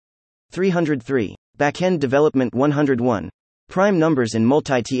app. 303. Backend development. 101. Prime numbers in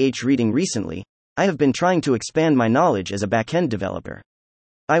multi-th reading. Recently, I have been trying to expand my knowledge as a backend developer.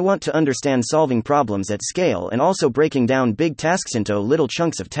 I want to understand solving problems at scale and also breaking down big tasks into little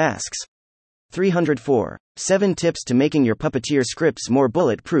chunks of tasks. 304. 7 tips to making your Puppeteer scripts more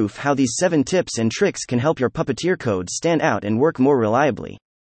bulletproof. How these 7 tips and tricks can help your Puppeteer code stand out and work more reliably.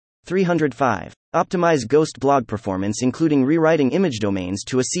 305. Optimize Ghost blog performance, including rewriting image domains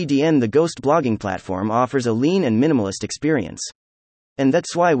to a CDN. The Ghost blogging platform offers a lean and minimalist experience. And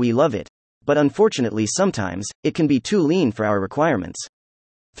that's why we love it. But unfortunately, sometimes, it can be too lean for our requirements.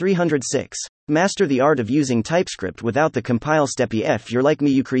 306. Master the art of using TypeScript without the compile step. If you're like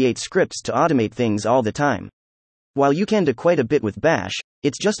me, you create scripts to automate things all the time. While you can do quite a bit with Bash,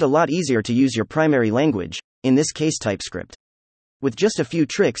 it's just a lot easier to use your primary language, in this case TypeScript. With just a few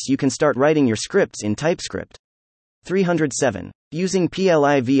tricks, you can start writing your scripts in TypeScript. 307. Using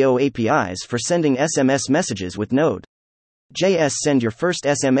PLIVO APIs for sending SMS messages with Node.js. Send your first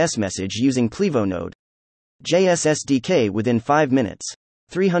SMS message using Plivo Node.js SDK within 5 minutes.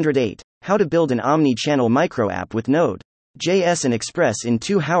 308. How to build an omni-channel micro-app with Node.js and Express in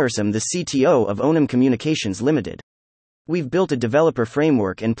 2 hours. I'm the CTO of Onum Communications Limited. We've built a developer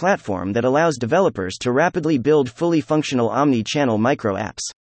framework and platform that allows developers to rapidly build fully functional omni-channel micro-apps.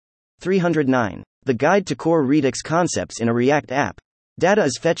 309. The guide to core Redux concepts in a React app. Data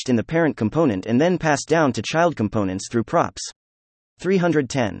is fetched in the parent component and then passed down to child components through props.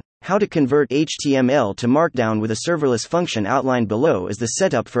 310. How to convert HTML to Markdown with a serverless function. Outlined below is the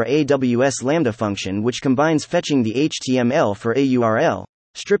setup for AWS Lambda function, which combines fetching the HTML for a URL,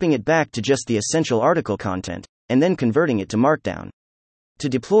 stripping it back to just the essential article content, and then converting it to Markdown. To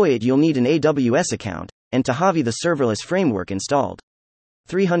deploy it, you'll need an AWS account, and to have the serverless framework installed.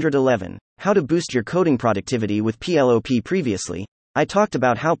 311. How to boost your coding productivity with PLOP. Previously, I talked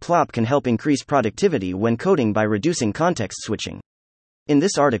about how PLOP can help increase productivity when coding by reducing context switching. In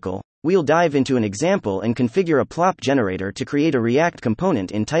this article, we'll dive into an example and configure a PLOP generator to create a React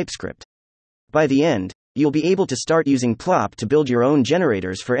component in TypeScript. By the end, you'll be able to start using PLOP to build your own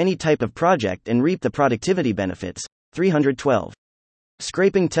generators for any type of project and reap the productivity benefits. 312.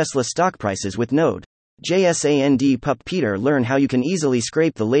 Scraping Tesla stock prices with Node.js and Puppeteer. Learn how you can easily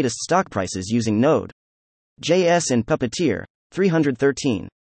scrape the latest stock prices using Node.js and Puppeteer. 313.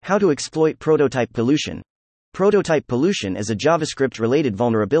 How to exploit prototype pollution. Prototype pollution is a JavaScript-related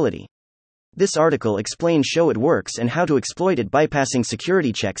vulnerability. This article explains how it works and how to exploit it bypassing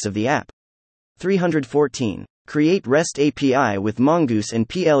security checks of the app. 314. Create REST API with Mongoose and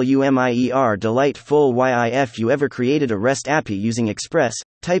Plumier. Delightful. If you ever created a REST API using Express,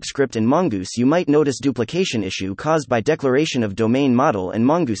 TypeScript, and Mongoose, you might notice duplication issue caused by declaration of domain model and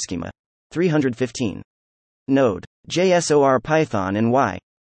Mongoose schema. 315. Node.js or Python and why.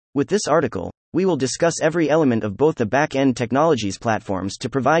 With this article, we will discuss every element of both the back-end technologies platforms to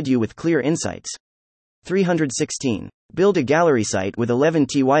provide you with clear insights. 316. Build a gallery site with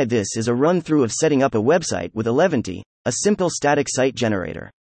 11ty. This is a run-through of setting up a website with 11ty, a simple static site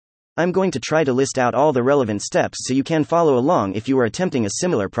generator. I'm going to try to list out all the relevant steps so you can follow along if you are attempting a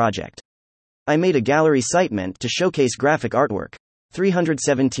similar project. I made a gallery site meant to showcase graphic artwork.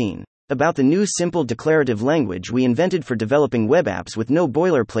 317. About the new simple declarative language we invented for developing web apps with no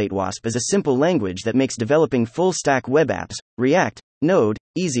boilerplate. WASP is a simple language that makes developing full-stack web apps, React, Node,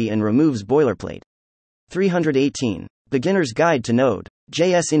 easy and removes boilerplate. 318. Beginner's Guide to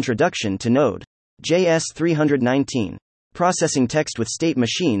Node.js. Introduction to Node.js. 319. Processing text with state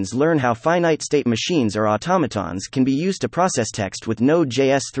machines. Learn how finite state machines or automatons can be used to process text with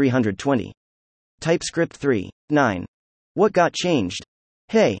Node.js. 320. TypeScript 3.9. What got changed?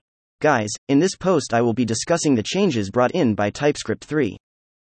 Hey, guys, in this post I will be discussing the changes brought in by TypeScript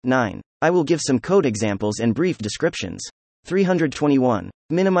 3.9. I will give some code examples and brief descriptions. 321.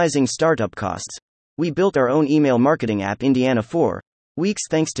 Minimizing startup costs. We built our own email marketing app Indiana 4 weeks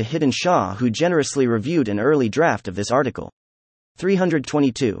thanks to Hidden Shah, who generously reviewed an early draft of this article.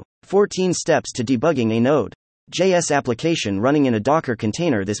 322. 14 steps to debugging a Node.js application running in a Docker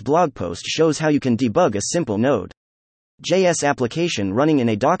container. This blog post shows how you can debug a simple Node.js application running in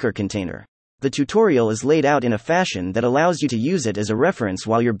a Docker container. The tutorial is laid out in a fashion that allows you to use it as a reference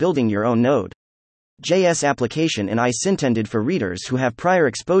while you're building your own Node.js JS application and is intended for readers who have prior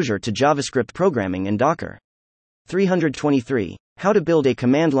exposure to JavaScript programming and Docker. 323. How to build a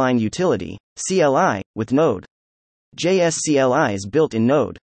command line utility, CLI, with Node. JS CLIs built in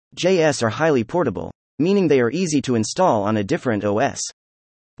Node. JS are highly portable, meaning they are easy to install on a different OS.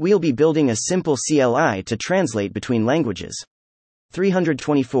 We'll be building a simple CLI to translate between languages.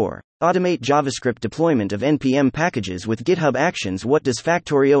 324. Automate JavaScript deployment of NPM packages with GitHub Actions. What does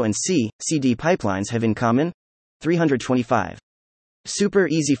Factorio and CD pipelines have in common? 325. Super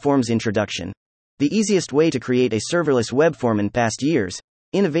easy forms introduction. The easiest way to create a serverless web form. In past years,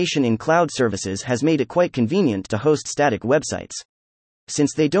 innovation in cloud services has made it quite convenient to host static websites.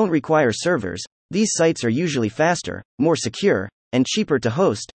 Since they don't require servers, these sites are usually faster, more secure, and cheaper to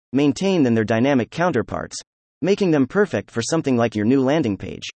host, maintain than their dynamic counterparts, making them perfect for something like your new landing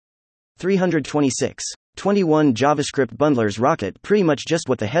page. 326. 21 JavaScript bundlers. Rocket. Pretty much just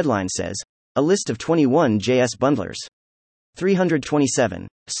what the headline says, a list of 21 JS bundlers. 327.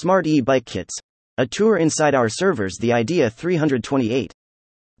 Smart e-bike kits. A tour inside our servers. The idea. 328.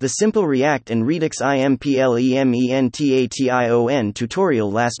 The simple React and Redux implementation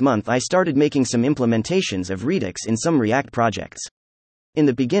tutorial. Last month I started making some implementations of Redux in some React projects. In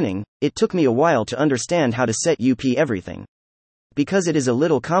the beginning, it took me a while to understand how to set up everything, because it is a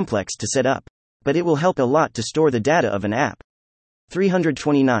little complex to set up, but it will help a lot to store the data of an app.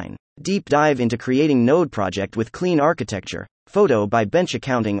 329. Deep dive into creating Node project with clean architecture. Photo by Bench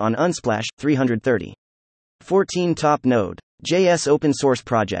Accounting on Unsplash. 330. 14 top Node.js open source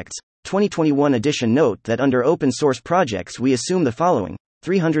projects. 2021 edition. Note that under open source projects we assume the following.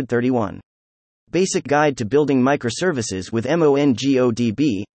 331. Basic Guide to Building Microservices with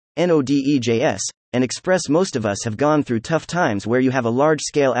MongoDB, Node.js, and Express. Most of us have gone through tough times where you have a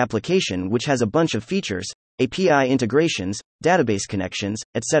large-scale application which has a bunch of features, API integrations, database connections,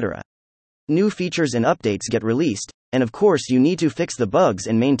 etc. New features and updates get released, and of course you need to fix the bugs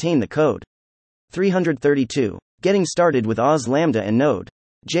and maintain the code. 332. Getting started with Oz Lambda and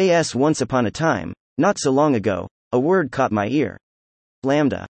Node.js. Once upon a time, not so long ago, a word caught my ear.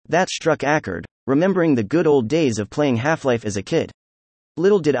 Lambda. That struck Akkad, remembering the good old days of playing Half-Life as a kid.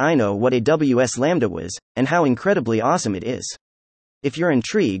 Little did I know what AWS Lambda was, and how incredibly awesome it is. If you're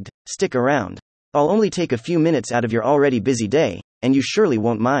intrigued, stick around. I'll only take a few minutes out of your already busy day, and you surely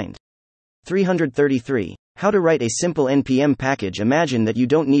won't mind. 333. How to write a simple NPM package. Imagine that you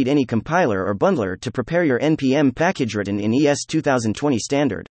don't need any compiler or bundler to prepare your NPM package written in ES 2020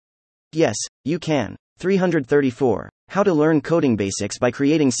 standard. Yes, you can. 334. How to learn coding basics by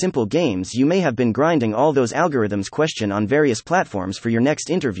creating simple games. You may have been grinding all those algorithms question on various platforms for your next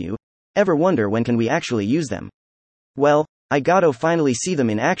interview. Ever wonder when can we actually use them? Well, I got to finally see them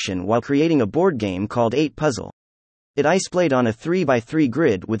in action while creating a board game called 8 Puzzle. It is played on a 3x3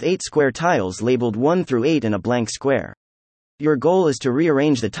 grid with 8 square tiles labeled 1 through 8 and a blank square. Your goal is to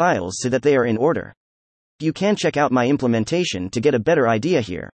rearrange the tiles so that they are in order. You can check out my implementation to get a better idea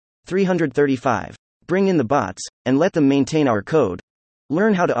here. 335. Bring in the bots, and let them maintain our code.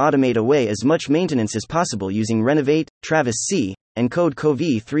 Learn how to automate away as much maintenance as possible using Renovate, Travis C., and Code Cov.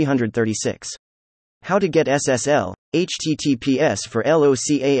 336. How to get SSL, HTTPS for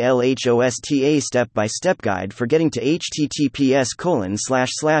LOCALHOSTA. Step-by-step guide for getting to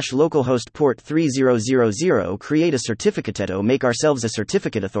https://localhost port 3000. Create a certificate. Make ourselves a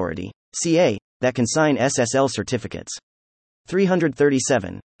certificate authority, CA, that can sign SSL certificates.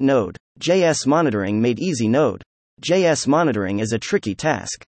 337. Node.js monitoring made easy. Node.js monitoring is a tricky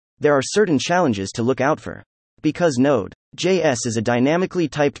task. There are certain challenges to look out for. Because Node.js is a dynamically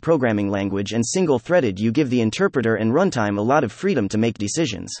typed programming language and single-threaded, you give the interpreter and runtime a lot of freedom to make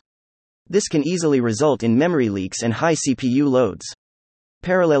decisions. This can easily result in memory leaks and high CPU loads.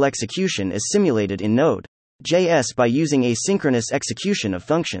 Parallel execution is simulated in Node.js by using asynchronous execution of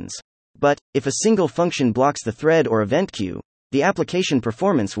functions. But, if a single function blocks the thread or event queue, the application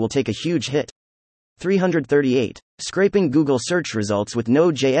performance will take a huge hit. 338. Scraping Google search results with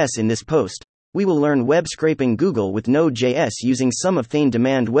Node.js. In this post, we will learn web scraping Google with Node.js using some of Thane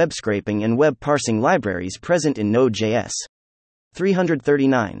demand web scraping and web parsing libraries present in Node.js.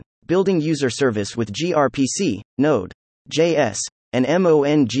 339. Building user service with gRPC, Node.js, and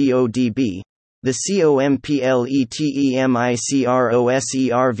MongoDB. The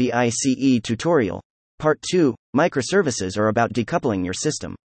COMPLETEMICROSERVICE tutorial. Part 2, Microservices are about decoupling your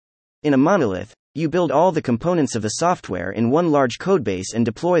system. In a monolith, you build all the components of the software in one large codebase and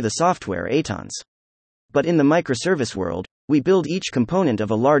deploy the software atons. But in the microservice world, we build each component of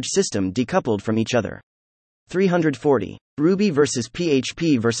a large system decoupled from each other. 340. Ruby versus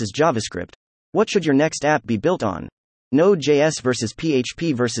PHP versus JavaScript. What should your next app be built on? Node.js versus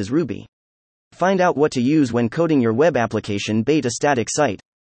PHP versus Ruby. Find out what to use when coding your web application: a static site,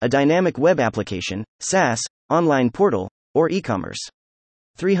 a dynamic web application, SaaS, online portal, or e-commerce.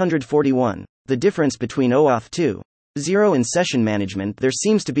 341. The difference between OAuth 2.0 and session management. There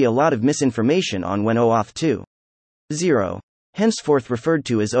seems to be a lot of misinformation on when OAuth 2.0, henceforth referred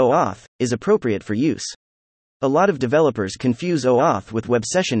to as OAuth, is appropriate for use. A lot of developers confuse OAuth with web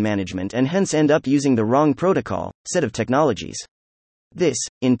session management and hence end up using the wrong protocol, set of technologies. This,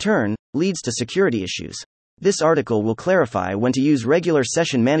 in turn, leads to security issues. This article will clarify when to use regular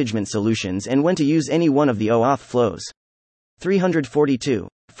session management solutions and when to use any one of the OAuth flows. 342.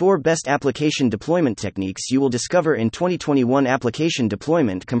 4 best application deployment techniques you will discover in 2021. Application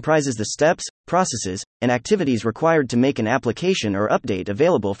deployment comprises the steps, processes, and activities required to make an application or update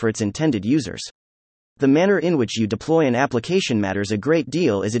available for its intended users. The manner in which you deploy an application matters a great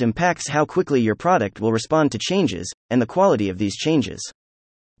deal as it impacts how quickly your product will respond to changes, and the quality of these changes.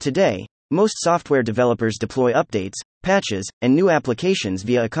 Today, most software developers deploy updates, patches, and new applications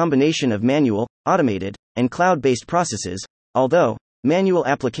via a combination of manual, automated, and cloud-based processes, although manual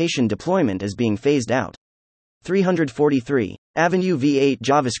application deployment is being phased out. 343. Avenue V8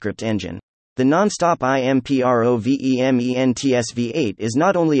 JavaScript Engine. The non-stop IMPROVEMENTS V8 is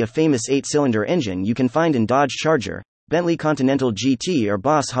not only a famous 8-cylinder engine you can find in Dodge Charger, Bentley Continental GT, or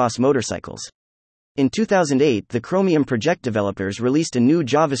Boss Haas motorcycles. In 2008, the Chromium Project developers released a new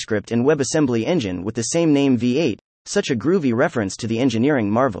JavaScript and WebAssembly engine with the same name V8, such a groovy reference to the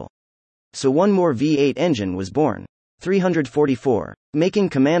engineering marvel. So one more V8 engine was born. 344. Making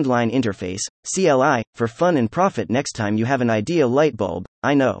command line interface, CLI, for fun and profit. Next time you have an idea light bulb,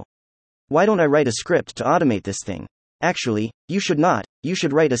 I know. Why don't I write a script to automate this thing? Actually, you should not, you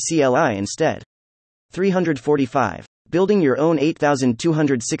should write a CLI instead. 345. Building your own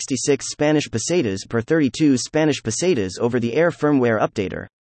 8266 Spanish pesetas per 32 Spanish pesetas over the air firmware updater.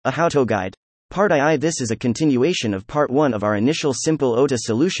 A how-to guide. Part II. This is a continuation of Part 1 of our initial simple OTA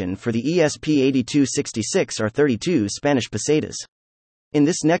solution for the ESP8266 or 32 Spanish pesetas. In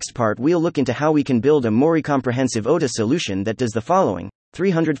this next part, we'll look into how we can build a more comprehensive OTA solution that does the following.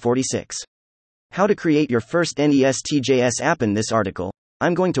 346. How to create your first Nest.js app. In this article,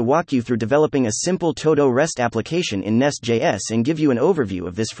 I'm going to walk you through developing a simple Todo REST application in Nest.js and give you an overview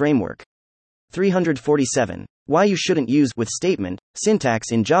of this framework. 347. Why you shouldn't use with statement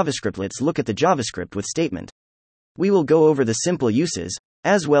syntax in JavaScript. Let's look at the JavaScript with statement. We will go over the simple uses,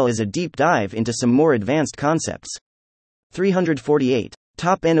 as well as a deep dive into some more advanced concepts. 348.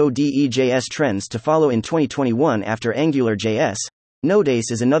 Top Node.js trends to follow in 2021. After AngularJS,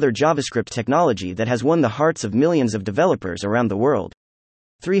 Nodejs is another JavaScript technology that has won the hearts of millions of developers around the world.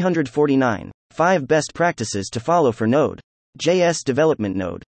 349. 5 best practices to follow for Node.js development.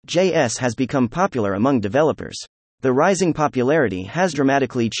 Node.js has become popular among developers. The rising popularity has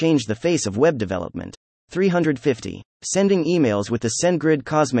dramatically changed the face of web development. 350. Sending emails with the SendGrid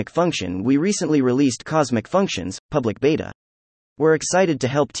Cosmic function. We recently released Cosmic Functions, public beta. We're excited to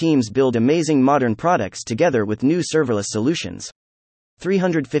help teams build amazing modern products together with new serverless solutions.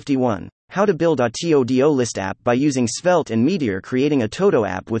 351. How to build a Todo list app by using Svelte and Meteor. Creating a Todo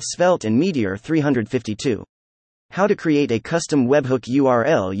app with Svelte and Meteor. 352. How to create a custom webhook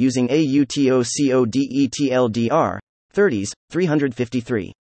URL using AUTOCODETLDR. 30s.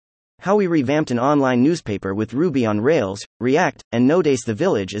 353. How we revamped an online newspaper with Ruby on Rails, React, and Nodejs. The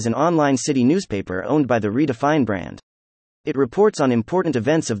Village is an online city newspaper owned by the Redefine brand. It reports on important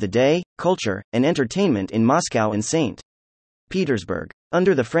events of the day, culture, and entertainment in Moscow and St. Petersburg.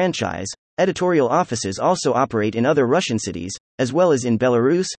 Under the franchise, editorial offices also operate in other Russian cities, as well as in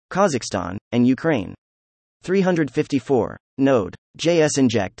Belarus, Kazakhstan, and Ukraine. 354. Node.js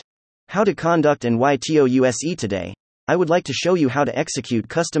Inject. How to conduct and why TOUSE. Today, I would like to show you how to execute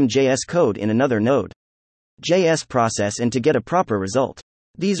custom JS code in another Node.js process and to get a proper result.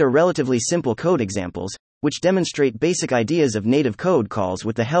 These are relatively simple code examples, which demonstrate basic ideas of native code calls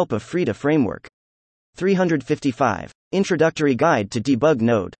with the help of Frida framework. 355. Introductory guide to debug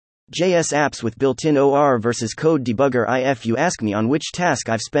Node.js apps with built-in OR versus code debugger. If you ask me on which task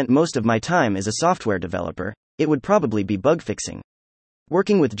I've spent most of my time as a software developer, it would probably be bug fixing.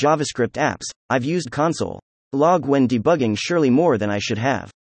 Working with JavaScript apps, I've used console.log when debugging surely more than I should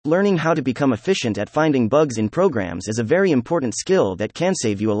have. Learning how to become efficient at finding bugs in programs is a very important skill that can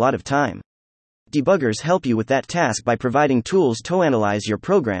save you a lot of time. Debuggers help you with that task by providing tools to analyze your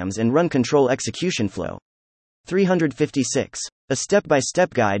programs and run control execution flow. 356. A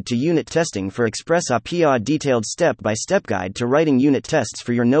step-by-step guide to unit testing for Express API. A detailed step-by-step guide to writing unit tests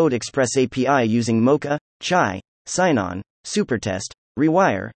for your Node Express API using Mocha, Chai, Sign-On, Supertest,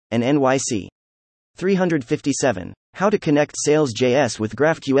 Rewire, and NYC. 357. How to connect Sales.js with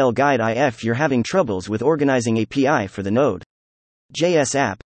GraphQL Guide. If you're having troubles with organizing API for the Node.js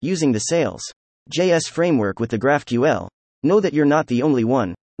app, using the Sales.js framework with the GraphQL, know that you're not the only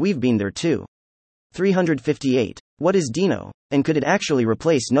one, we've been there too. 358. What is Dino, and could it actually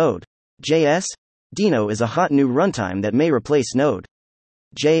replace Node.js? Dino is a hot new runtime that may replace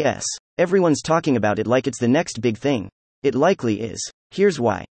Node.js. Everyone's talking about it like it's the next big thing. It likely is. Here's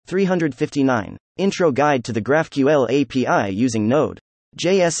why. 359. Intro Guide to the GraphQL API using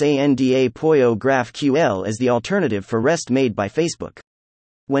Node.js. Poyo GraphQL as the alternative for REST made by Facebook.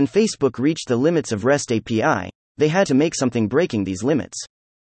 When Facebook reached the limits of REST API, they had to make something breaking these limits.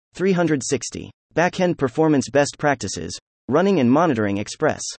 360. Backend Performance Best Practices, Running and Monitoring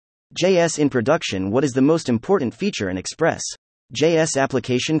Express.js in production. What is the most important feature an Express.js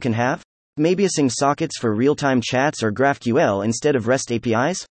application can have? Maybe async sockets for real-time chats or GraphQL instead of REST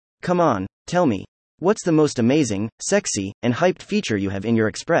APIs? Come on, tell me. What's the most amazing, sexy, and hyped feature you have in your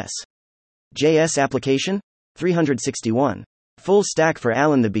Express.js application? 361. Full stack for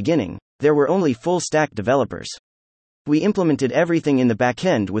Alan. The beginning, there were only full stack developers. We implemented everything in the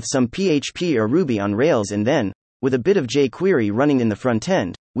backend with some PHP or Ruby on Rails, and then, with a bit of jQuery running in the front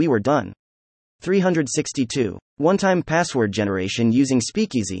end, we were done. 362. One-time password generation using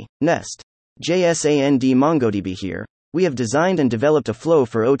Speakeasy, Nest.js and MongoDB. Here, we have designed and developed a flow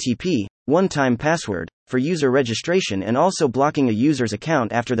for OTP, one-time password, for user registration and also blocking a user's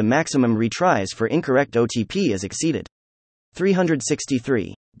account after the maximum retries for incorrect OTP is exceeded.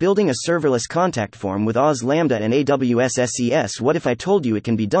 363. Building a serverless contact form with Oz Lambda and AWS SES. What if I told you it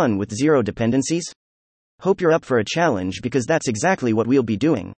can be done with zero dependencies? Hope you're up for a challenge, because that's exactly what we'll be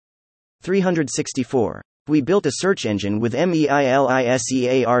doing. 364. We built a search engine with MEILISEARCH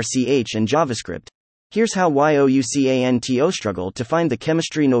and JavaScript. Here's how. YOUCANTO struggled to find the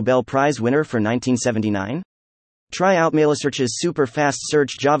Chemistry Nobel Prize winner for 1979? Try out Mailasearch's super fast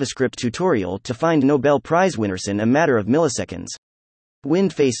search JavaScript tutorial to find Nobel Prize winners in a matter of milliseconds.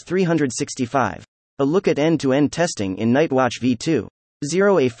 Windface. 365. A look at end-to-end testing in Nightwatch v2.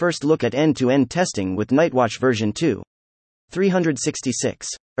 0. A first look at end-to-end testing with Nightwatch version 2. 366.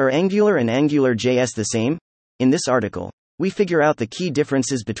 Are Angular and AngularJS the same? In this article, we figure out the key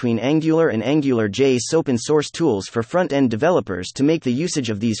differences between Angular and AngularJS open source tools for front-end developers to make the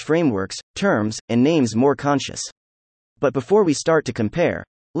usage of these frameworks, terms, and names more conscious. But before we start to compare,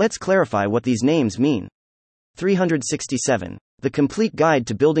 let's clarify what these names mean. 367. The complete guide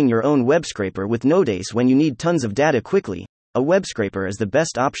to building your own web scraper with Nodejs. When you need tons of data quickly, a web scraper is the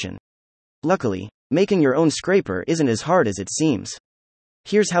best option. Luckily, making your own scraper isn't as hard as it seems.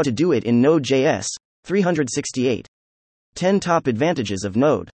 Here's how to do it in Node.js. 368. 10 top advantages of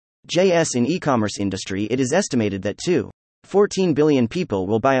Node.js in e-commerce industry. It is estimated that 14 billion people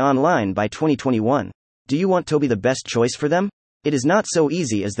will buy online by 2021. Do you want to be the best choice for them? It is not so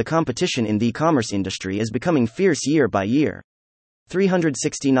easy, as the competition in the e-commerce industry is becoming fierce year by year.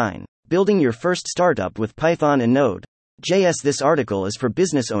 369. Building your first startup with Python and Node.js. This article is for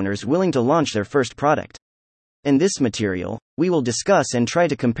business owners willing to launch their first product. In this material, we will discuss and try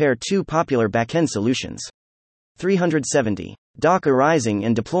to compare two popular backend solutions. 370. Dockerizing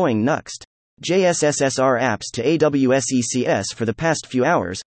and deploying Nuxt.js SSR apps to AWS ECS. For the past few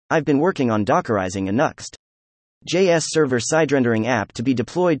hours, I've been working on dockerizing a Nuxt.js server-side rendering app to be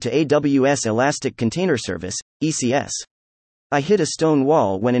deployed to AWS Elastic Container Service, ECS. I hit a stone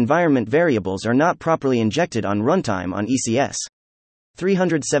wall when environment variables are not properly injected on runtime on ECS.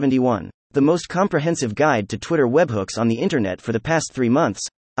 371. The most comprehensive guide to Twitter webhooks on the internet. For the past 3 months,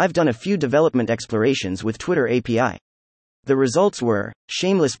 I've done a few development explorations with Twitter API. The results were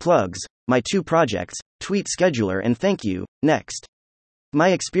shameless plugs, my 2 projects, Tweet Scheduler, and Thank You, Next. My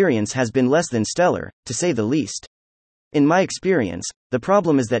experience has been less than stellar, to say the least. In my experience, the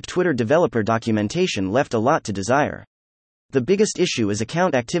problem is that Twitter developer documentation left a lot to desire. The biggest issue is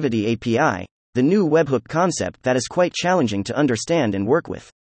Account Activity API, the new webhook concept that is quite challenging to understand and work with.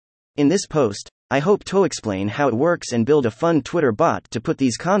 In this post, I hope to explain how it works and build a fun Twitter bot to put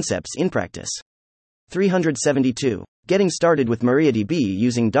these concepts in practice. 372. Getting started with MariaDB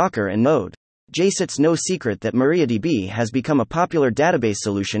using Docker and Node.js. It's no secret that MariaDB has become a popular database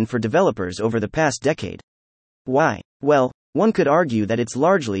solution for developers over the past decade. Why? Well, one could argue that it's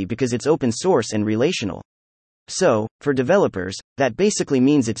largely because it's open source and relational. So, for developers, that basically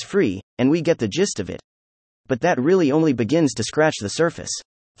means it's free, and we get the gist of it. But that really only begins to scratch the surface.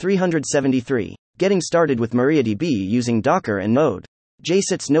 373. Getting started with MariaDB using Docker and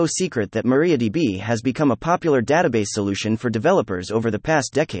Node.js. It's no secret that MariaDB has become a popular database solution for developers over the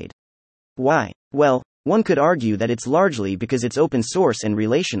past decade. Why? Well, one could argue that it's largely because it's open source and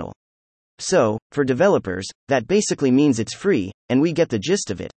relational. So, for developers, that basically means it's free, and we get the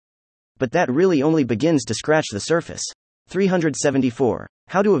gist of it. But that really only begins to scratch the surface. 374.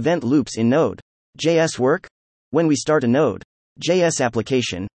 How do event loops in Node.js work? When we start a Node.js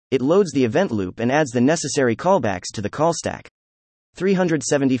application, it loads the event loop and adds the necessary callbacks to the call stack.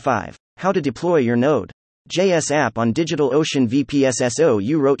 375. How to deploy your Node.js app on DigitalOcean VPSSO.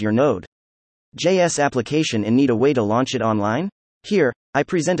 You wrote your Node.js application and need a way to launch it online? Here, I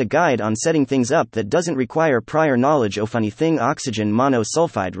present a guide on setting things up that doesn't require prior knowledge of funny thing oxygen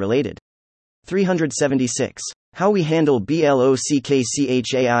monosulfide related. 376. How we handle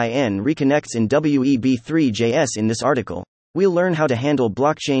BLOCKCHAIN reconnects in WEB3.js. In this article, we'll learn how to handle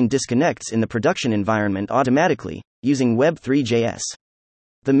blockchain disconnects in the production environment automatically, using Web3.js.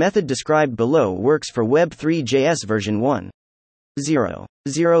 The method described below works for Web3.js version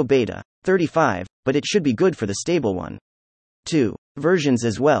 1.0.0 beta 35, but it should be good for the stable 1.2 versions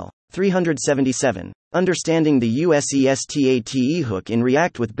as well. 377. Understanding the USESTATE hook in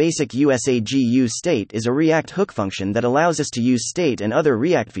React with basic USAG. Use state is a React hook function that allows us to use state and other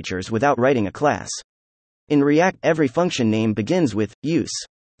React features without writing a class. In React, every function name begins with use.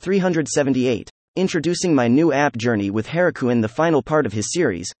 378. Introducing my new app journey with Heroku. In the final part of his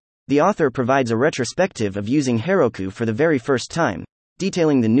series, the author provides a retrospective of using Heroku for the very first time,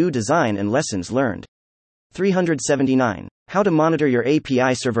 detailing the new design and lessons learned. 379. How to monitor your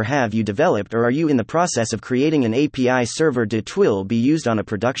API server. Have you developed or are you in the process of creating an API server that will be used on a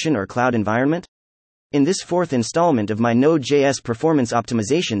production or cloud environment? In this fourth installment of my Node.js performance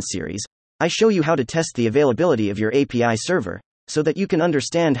optimization series, I show you how to test the availability of your API server, so that you can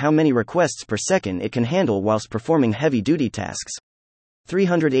understand how many requests per second it can handle whilst performing heavy-duty tasks.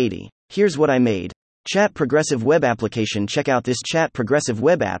 380. Here's what I made. Chat Progressive Web Application. Check out this Chat Progressive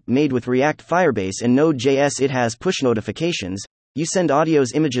Web App made with React Firebase and Node.js. It has push notifications, you send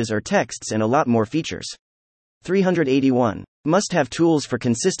audios, images or texts, and a lot more features. 381. Must-have tools for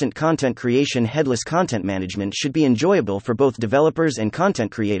consistent content creation. Headless content management should be enjoyable for both developers and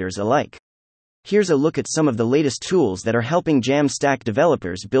content creators alike. Here's a look at some of the latest tools that are helping Jamstack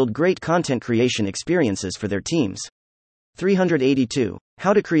developers build great content creation experiences for their teams. 382.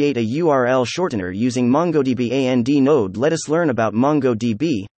 How to create a URL shortener using MongoDB and Node. Let us learn about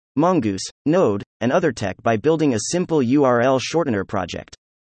MongoDB, Mongoose, Node, and other tech by building a simple URL shortener project.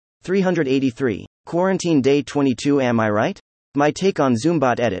 383. Quarantine Day 22. Am I right? My take on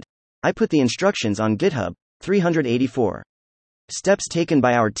Zoombot Edit. I put the instructions on GitHub. 384. Steps taken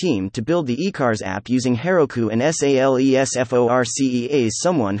by our team to build the eCars app using Heroku and SALESFORCE. As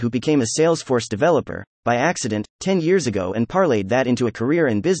someone who became a Salesforce developer, by accident, 10 years ago and parlayed that into a career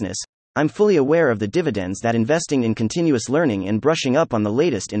in business, I'm fully aware of the dividends that investing in continuous learning and brushing up on the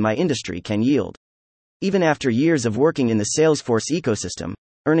latest in my industry can yield. Even after years of working in the Salesforce ecosystem,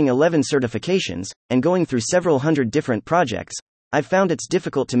 earning 11 certifications, and going through several hundred different projects, I've found it's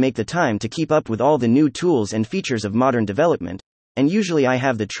difficult to make the time to keep up with all the new tools and features of modern development, and usually I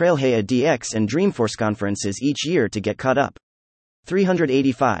have the Trailhead DX and Dreamforce conferences each year to get caught up.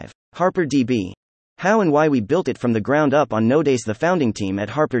 385. HarperDB. How and why we built it from the ground up on Nodejs. The founding team at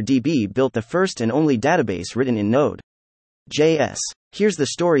HarperDB built the first and only database written in Node.js. Here's the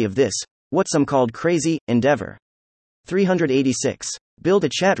story of this, what some called crazy, endeavor. 386. Build a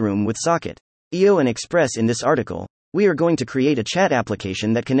chat room with Socket.io and Express. In this article, we are going to create a chat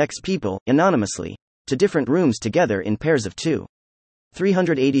application that connects people, anonymously, to different rooms together in pairs of two.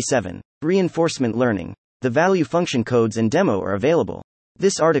 387. Reinforcement learning. The value function codes and demo are available.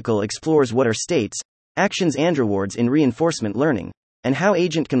 This article explores what are states, actions and rewards in reinforcement learning, and how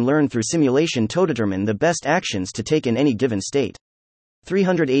agent can learn through simulation to determine the best actions to take in any given state.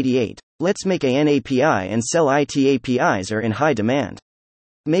 388. Let's make an API and sell it. APIs are in high demand.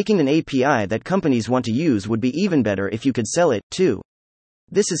 Making an API that companies want to use would be even better if you could sell it, too.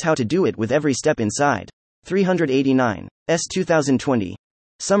 This is how to do it with every step inside. 389. 2020.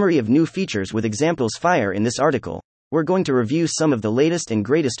 Summary of new features with examples. Fire. In this article, we're going to review some of the latest and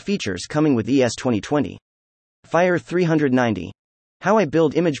greatest features coming with ES 2020. Fire. 390. How I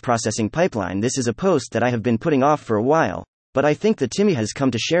build image processing pipeline. This is a post that I have been putting off for a while, but I think the time has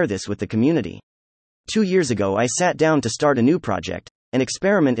come to share this with the community. 2 years ago I sat down to start a new project, an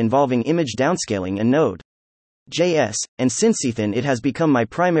experiment involving image downscaling and Node.js, and since then it has become my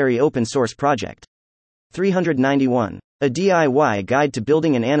primary open source project. 391. A DIY guide to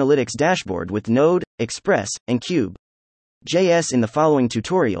building an analytics dashboard with Node, Express, and Cube.js. In the following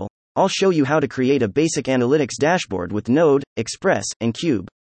tutorial, I'll show you how to create a basic analytics dashboard with Node, Express, and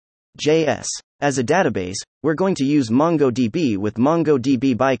Cube.js. As a database, we're going to use MongoDB with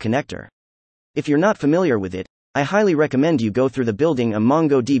MongoDB by connector. If you're not familiar with it, I highly recommend you go through the Building a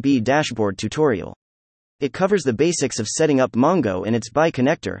MongoDB Dashboard tutorial. It covers the basics of setting up Mongo and its BY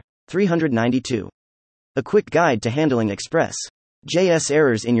connector. 392. A quick guide to handling Express.js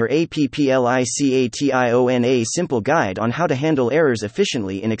errors in your APPLICATION. A simple guide on how to handle errors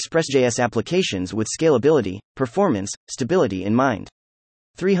efficiently in Express.js applications with scalability, performance, stability in mind.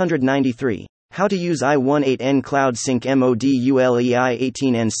 393. How to use i18n Cloud Sync. Module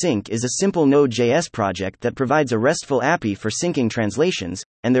i18n Sync is a simple Node.js project that provides a RESTful API for syncing translations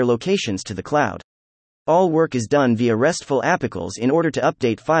and their locations to the cloud. All work is done via RESTful APICals in order to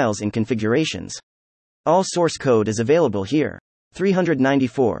update files and configurations. All source code is available here.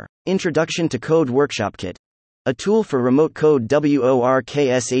 394. Introduction to Code Workshop Kit. A tool for remote code.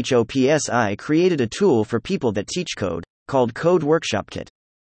 WORKSHOPS. I created a tool for people that teach code, called Code Workshop Kit.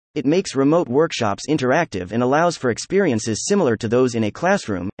 It makes remote workshops interactive and allows for experiences similar to those in a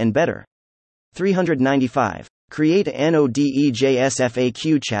classroom, and better. 395. Create a Nodejs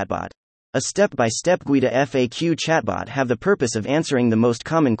FAQ chatbot. A step-by-step GUIDA FAQ chatbot have the purpose of answering the most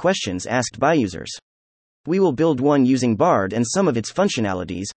common questions asked by users. We will build one using Bard and some of its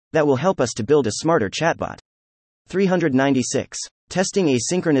functionalities that will help us to build a smarter chatbot. 396. Testing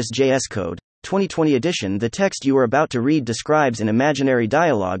Asynchronous JS Code, 2020 edition. The text you are about to read describes an imaginary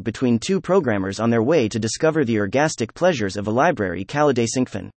dialogue between two programmers on their way to discover the orgastic pleasures of a library called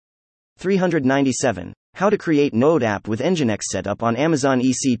Asynchron. 397. How to create Node app with Nginx setup on Amazon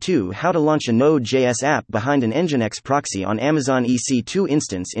EC2. How to launch a Node.js app behind an Nginx proxy on Amazon EC2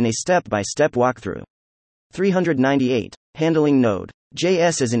 instance in a step-by-step walkthrough. 398. Handling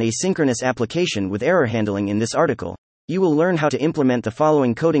Node.js as an asynchronous application with error handling. In this article, you will learn how to implement the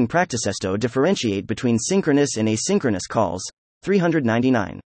following coding practices to differentiate between synchronous and asynchronous calls.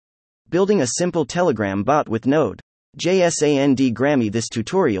 399. Building a simple Telegram bot with Node.js and Grammy. This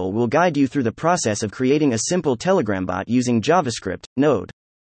tutorial will guide you through the process of creating a simple Telegram bot using JavaScript,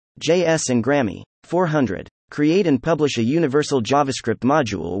 Node.js and Grammy. 400. Create and publish a universal JavaScript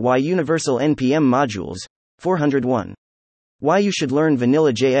module. Why universal NPM modules? 401. Why you should learn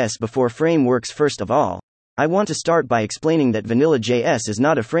Vanilla.js before frameworks. First of all, I want to start by explaining that Vanilla.js is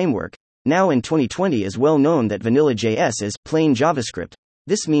not a framework. Now in 2020 is well known that Vanilla.js is plain JavaScript.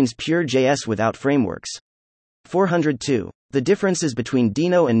 This means pure JS without frameworks. 402. The differences between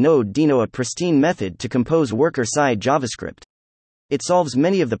Deno and Node. Deno, a pristine method to compose worker-side JavaScript. It solves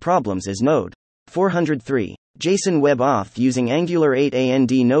many of the problems as Node. 403. JSON Web Auth using Angular 8 and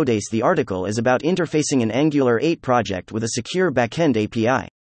Nodejs. The article is about interfacing an Angular 8 project with a secure backend API.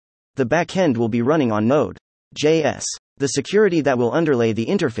 The backend will be running on Node.js. The security that will underlay the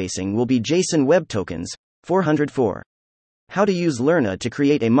interfacing will be JSON Web Tokens. 404. How to use Lerna to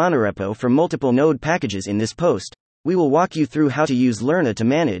create a monorepo for multiple Node packages. In this post, we will walk you through how to use Lerna to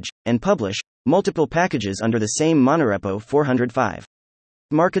manage and publish multiple packages under the same monorepo. 405.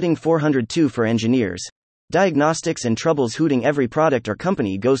 Marketing. 402. For engineers, diagnostics and troubleshooting. Every product or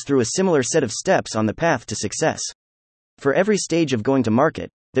company goes through a similar set of steps on the path to success. For every stage of going to market,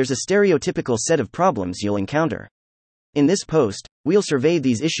 there's a stereotypical set of problems you'll encounter. In this post, we'll survey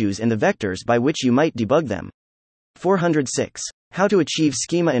these issues and the vectors by which you might debug them. 406. How to achieve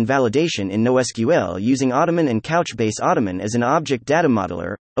schema invalidation in NoSQL using Ottoman and Couchbase. Ottoman as an object data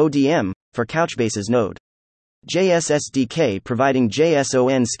modeler, ODM, for Couchbase's Node.js SDK, providing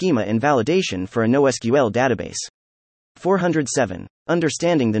JSON schema invalidation for a NoSQL database. 407.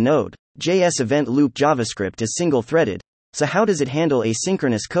 Understanding the Node.js event loop. JavaScript is single-threaded, so how does it handle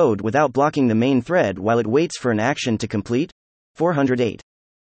asynchronous code without blocking the main thread while it waits for an action to complete? 408.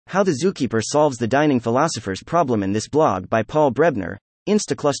 How the Zookeeper solves the dining philosopher's problem. In this blog by Paul Brebner,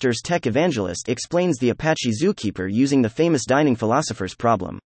 Instacluster's tech evangelist, explains the Apache Zookeeper using the famous dining philosopher's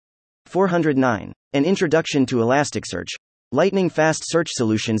problem. 409. An introduction to Elasticsearch. Lightning fast search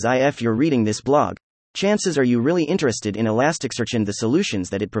solutions. If you're reading this blog, chances are you really interested in Elasticsearch and the solutions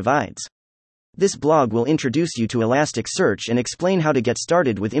that it provides. This blog will introduce you to Elasticsearch and explain how to get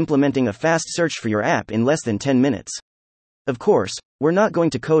started with implementing a fast search for your app in less than 10 minutes. Of course, we're not going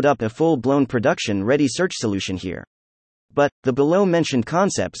to code up a full-blown production-ready search solution here. But the below-mentioned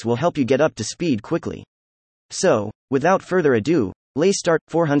concepts will help you get up to speed quickly. So, without further ado, let's start.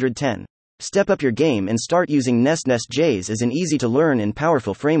 410. Step up your game and start using Nest.js as an easy-to-learn and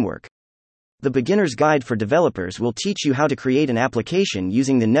powerful framework. The Beginner's Guide for Developers will teach you how to create an application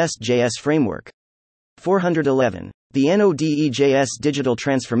using the Nest.js framework. 411. The Nodejs Digital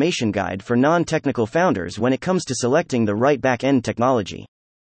Transformation Guide for non-technical founders when it comes to selecting the right back-end technology.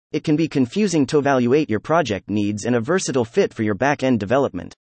 It can be confusing to evaluate your project needs and a versatile fit for your back-end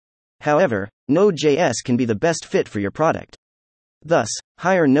development. However, Node.js can be the best fit for your product. Thus,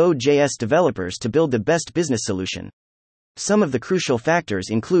 hire Node.js developers to build the best business solution. Some of the crucial factors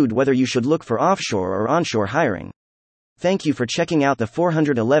include whether you should look for offshore or onshore hiring. Thank you for checking out the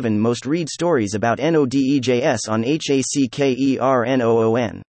 411 most read stories about Node.js on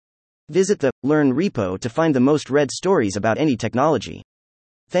Hackernoon. Visit the Learn repo to find the most read stories about any technology.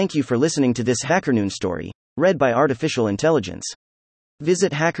 Thank you for listening to this HackerNoon story, read by artificial intelligence.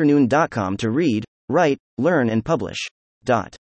 Visit hackernoon.com to read, write, learn, and publish.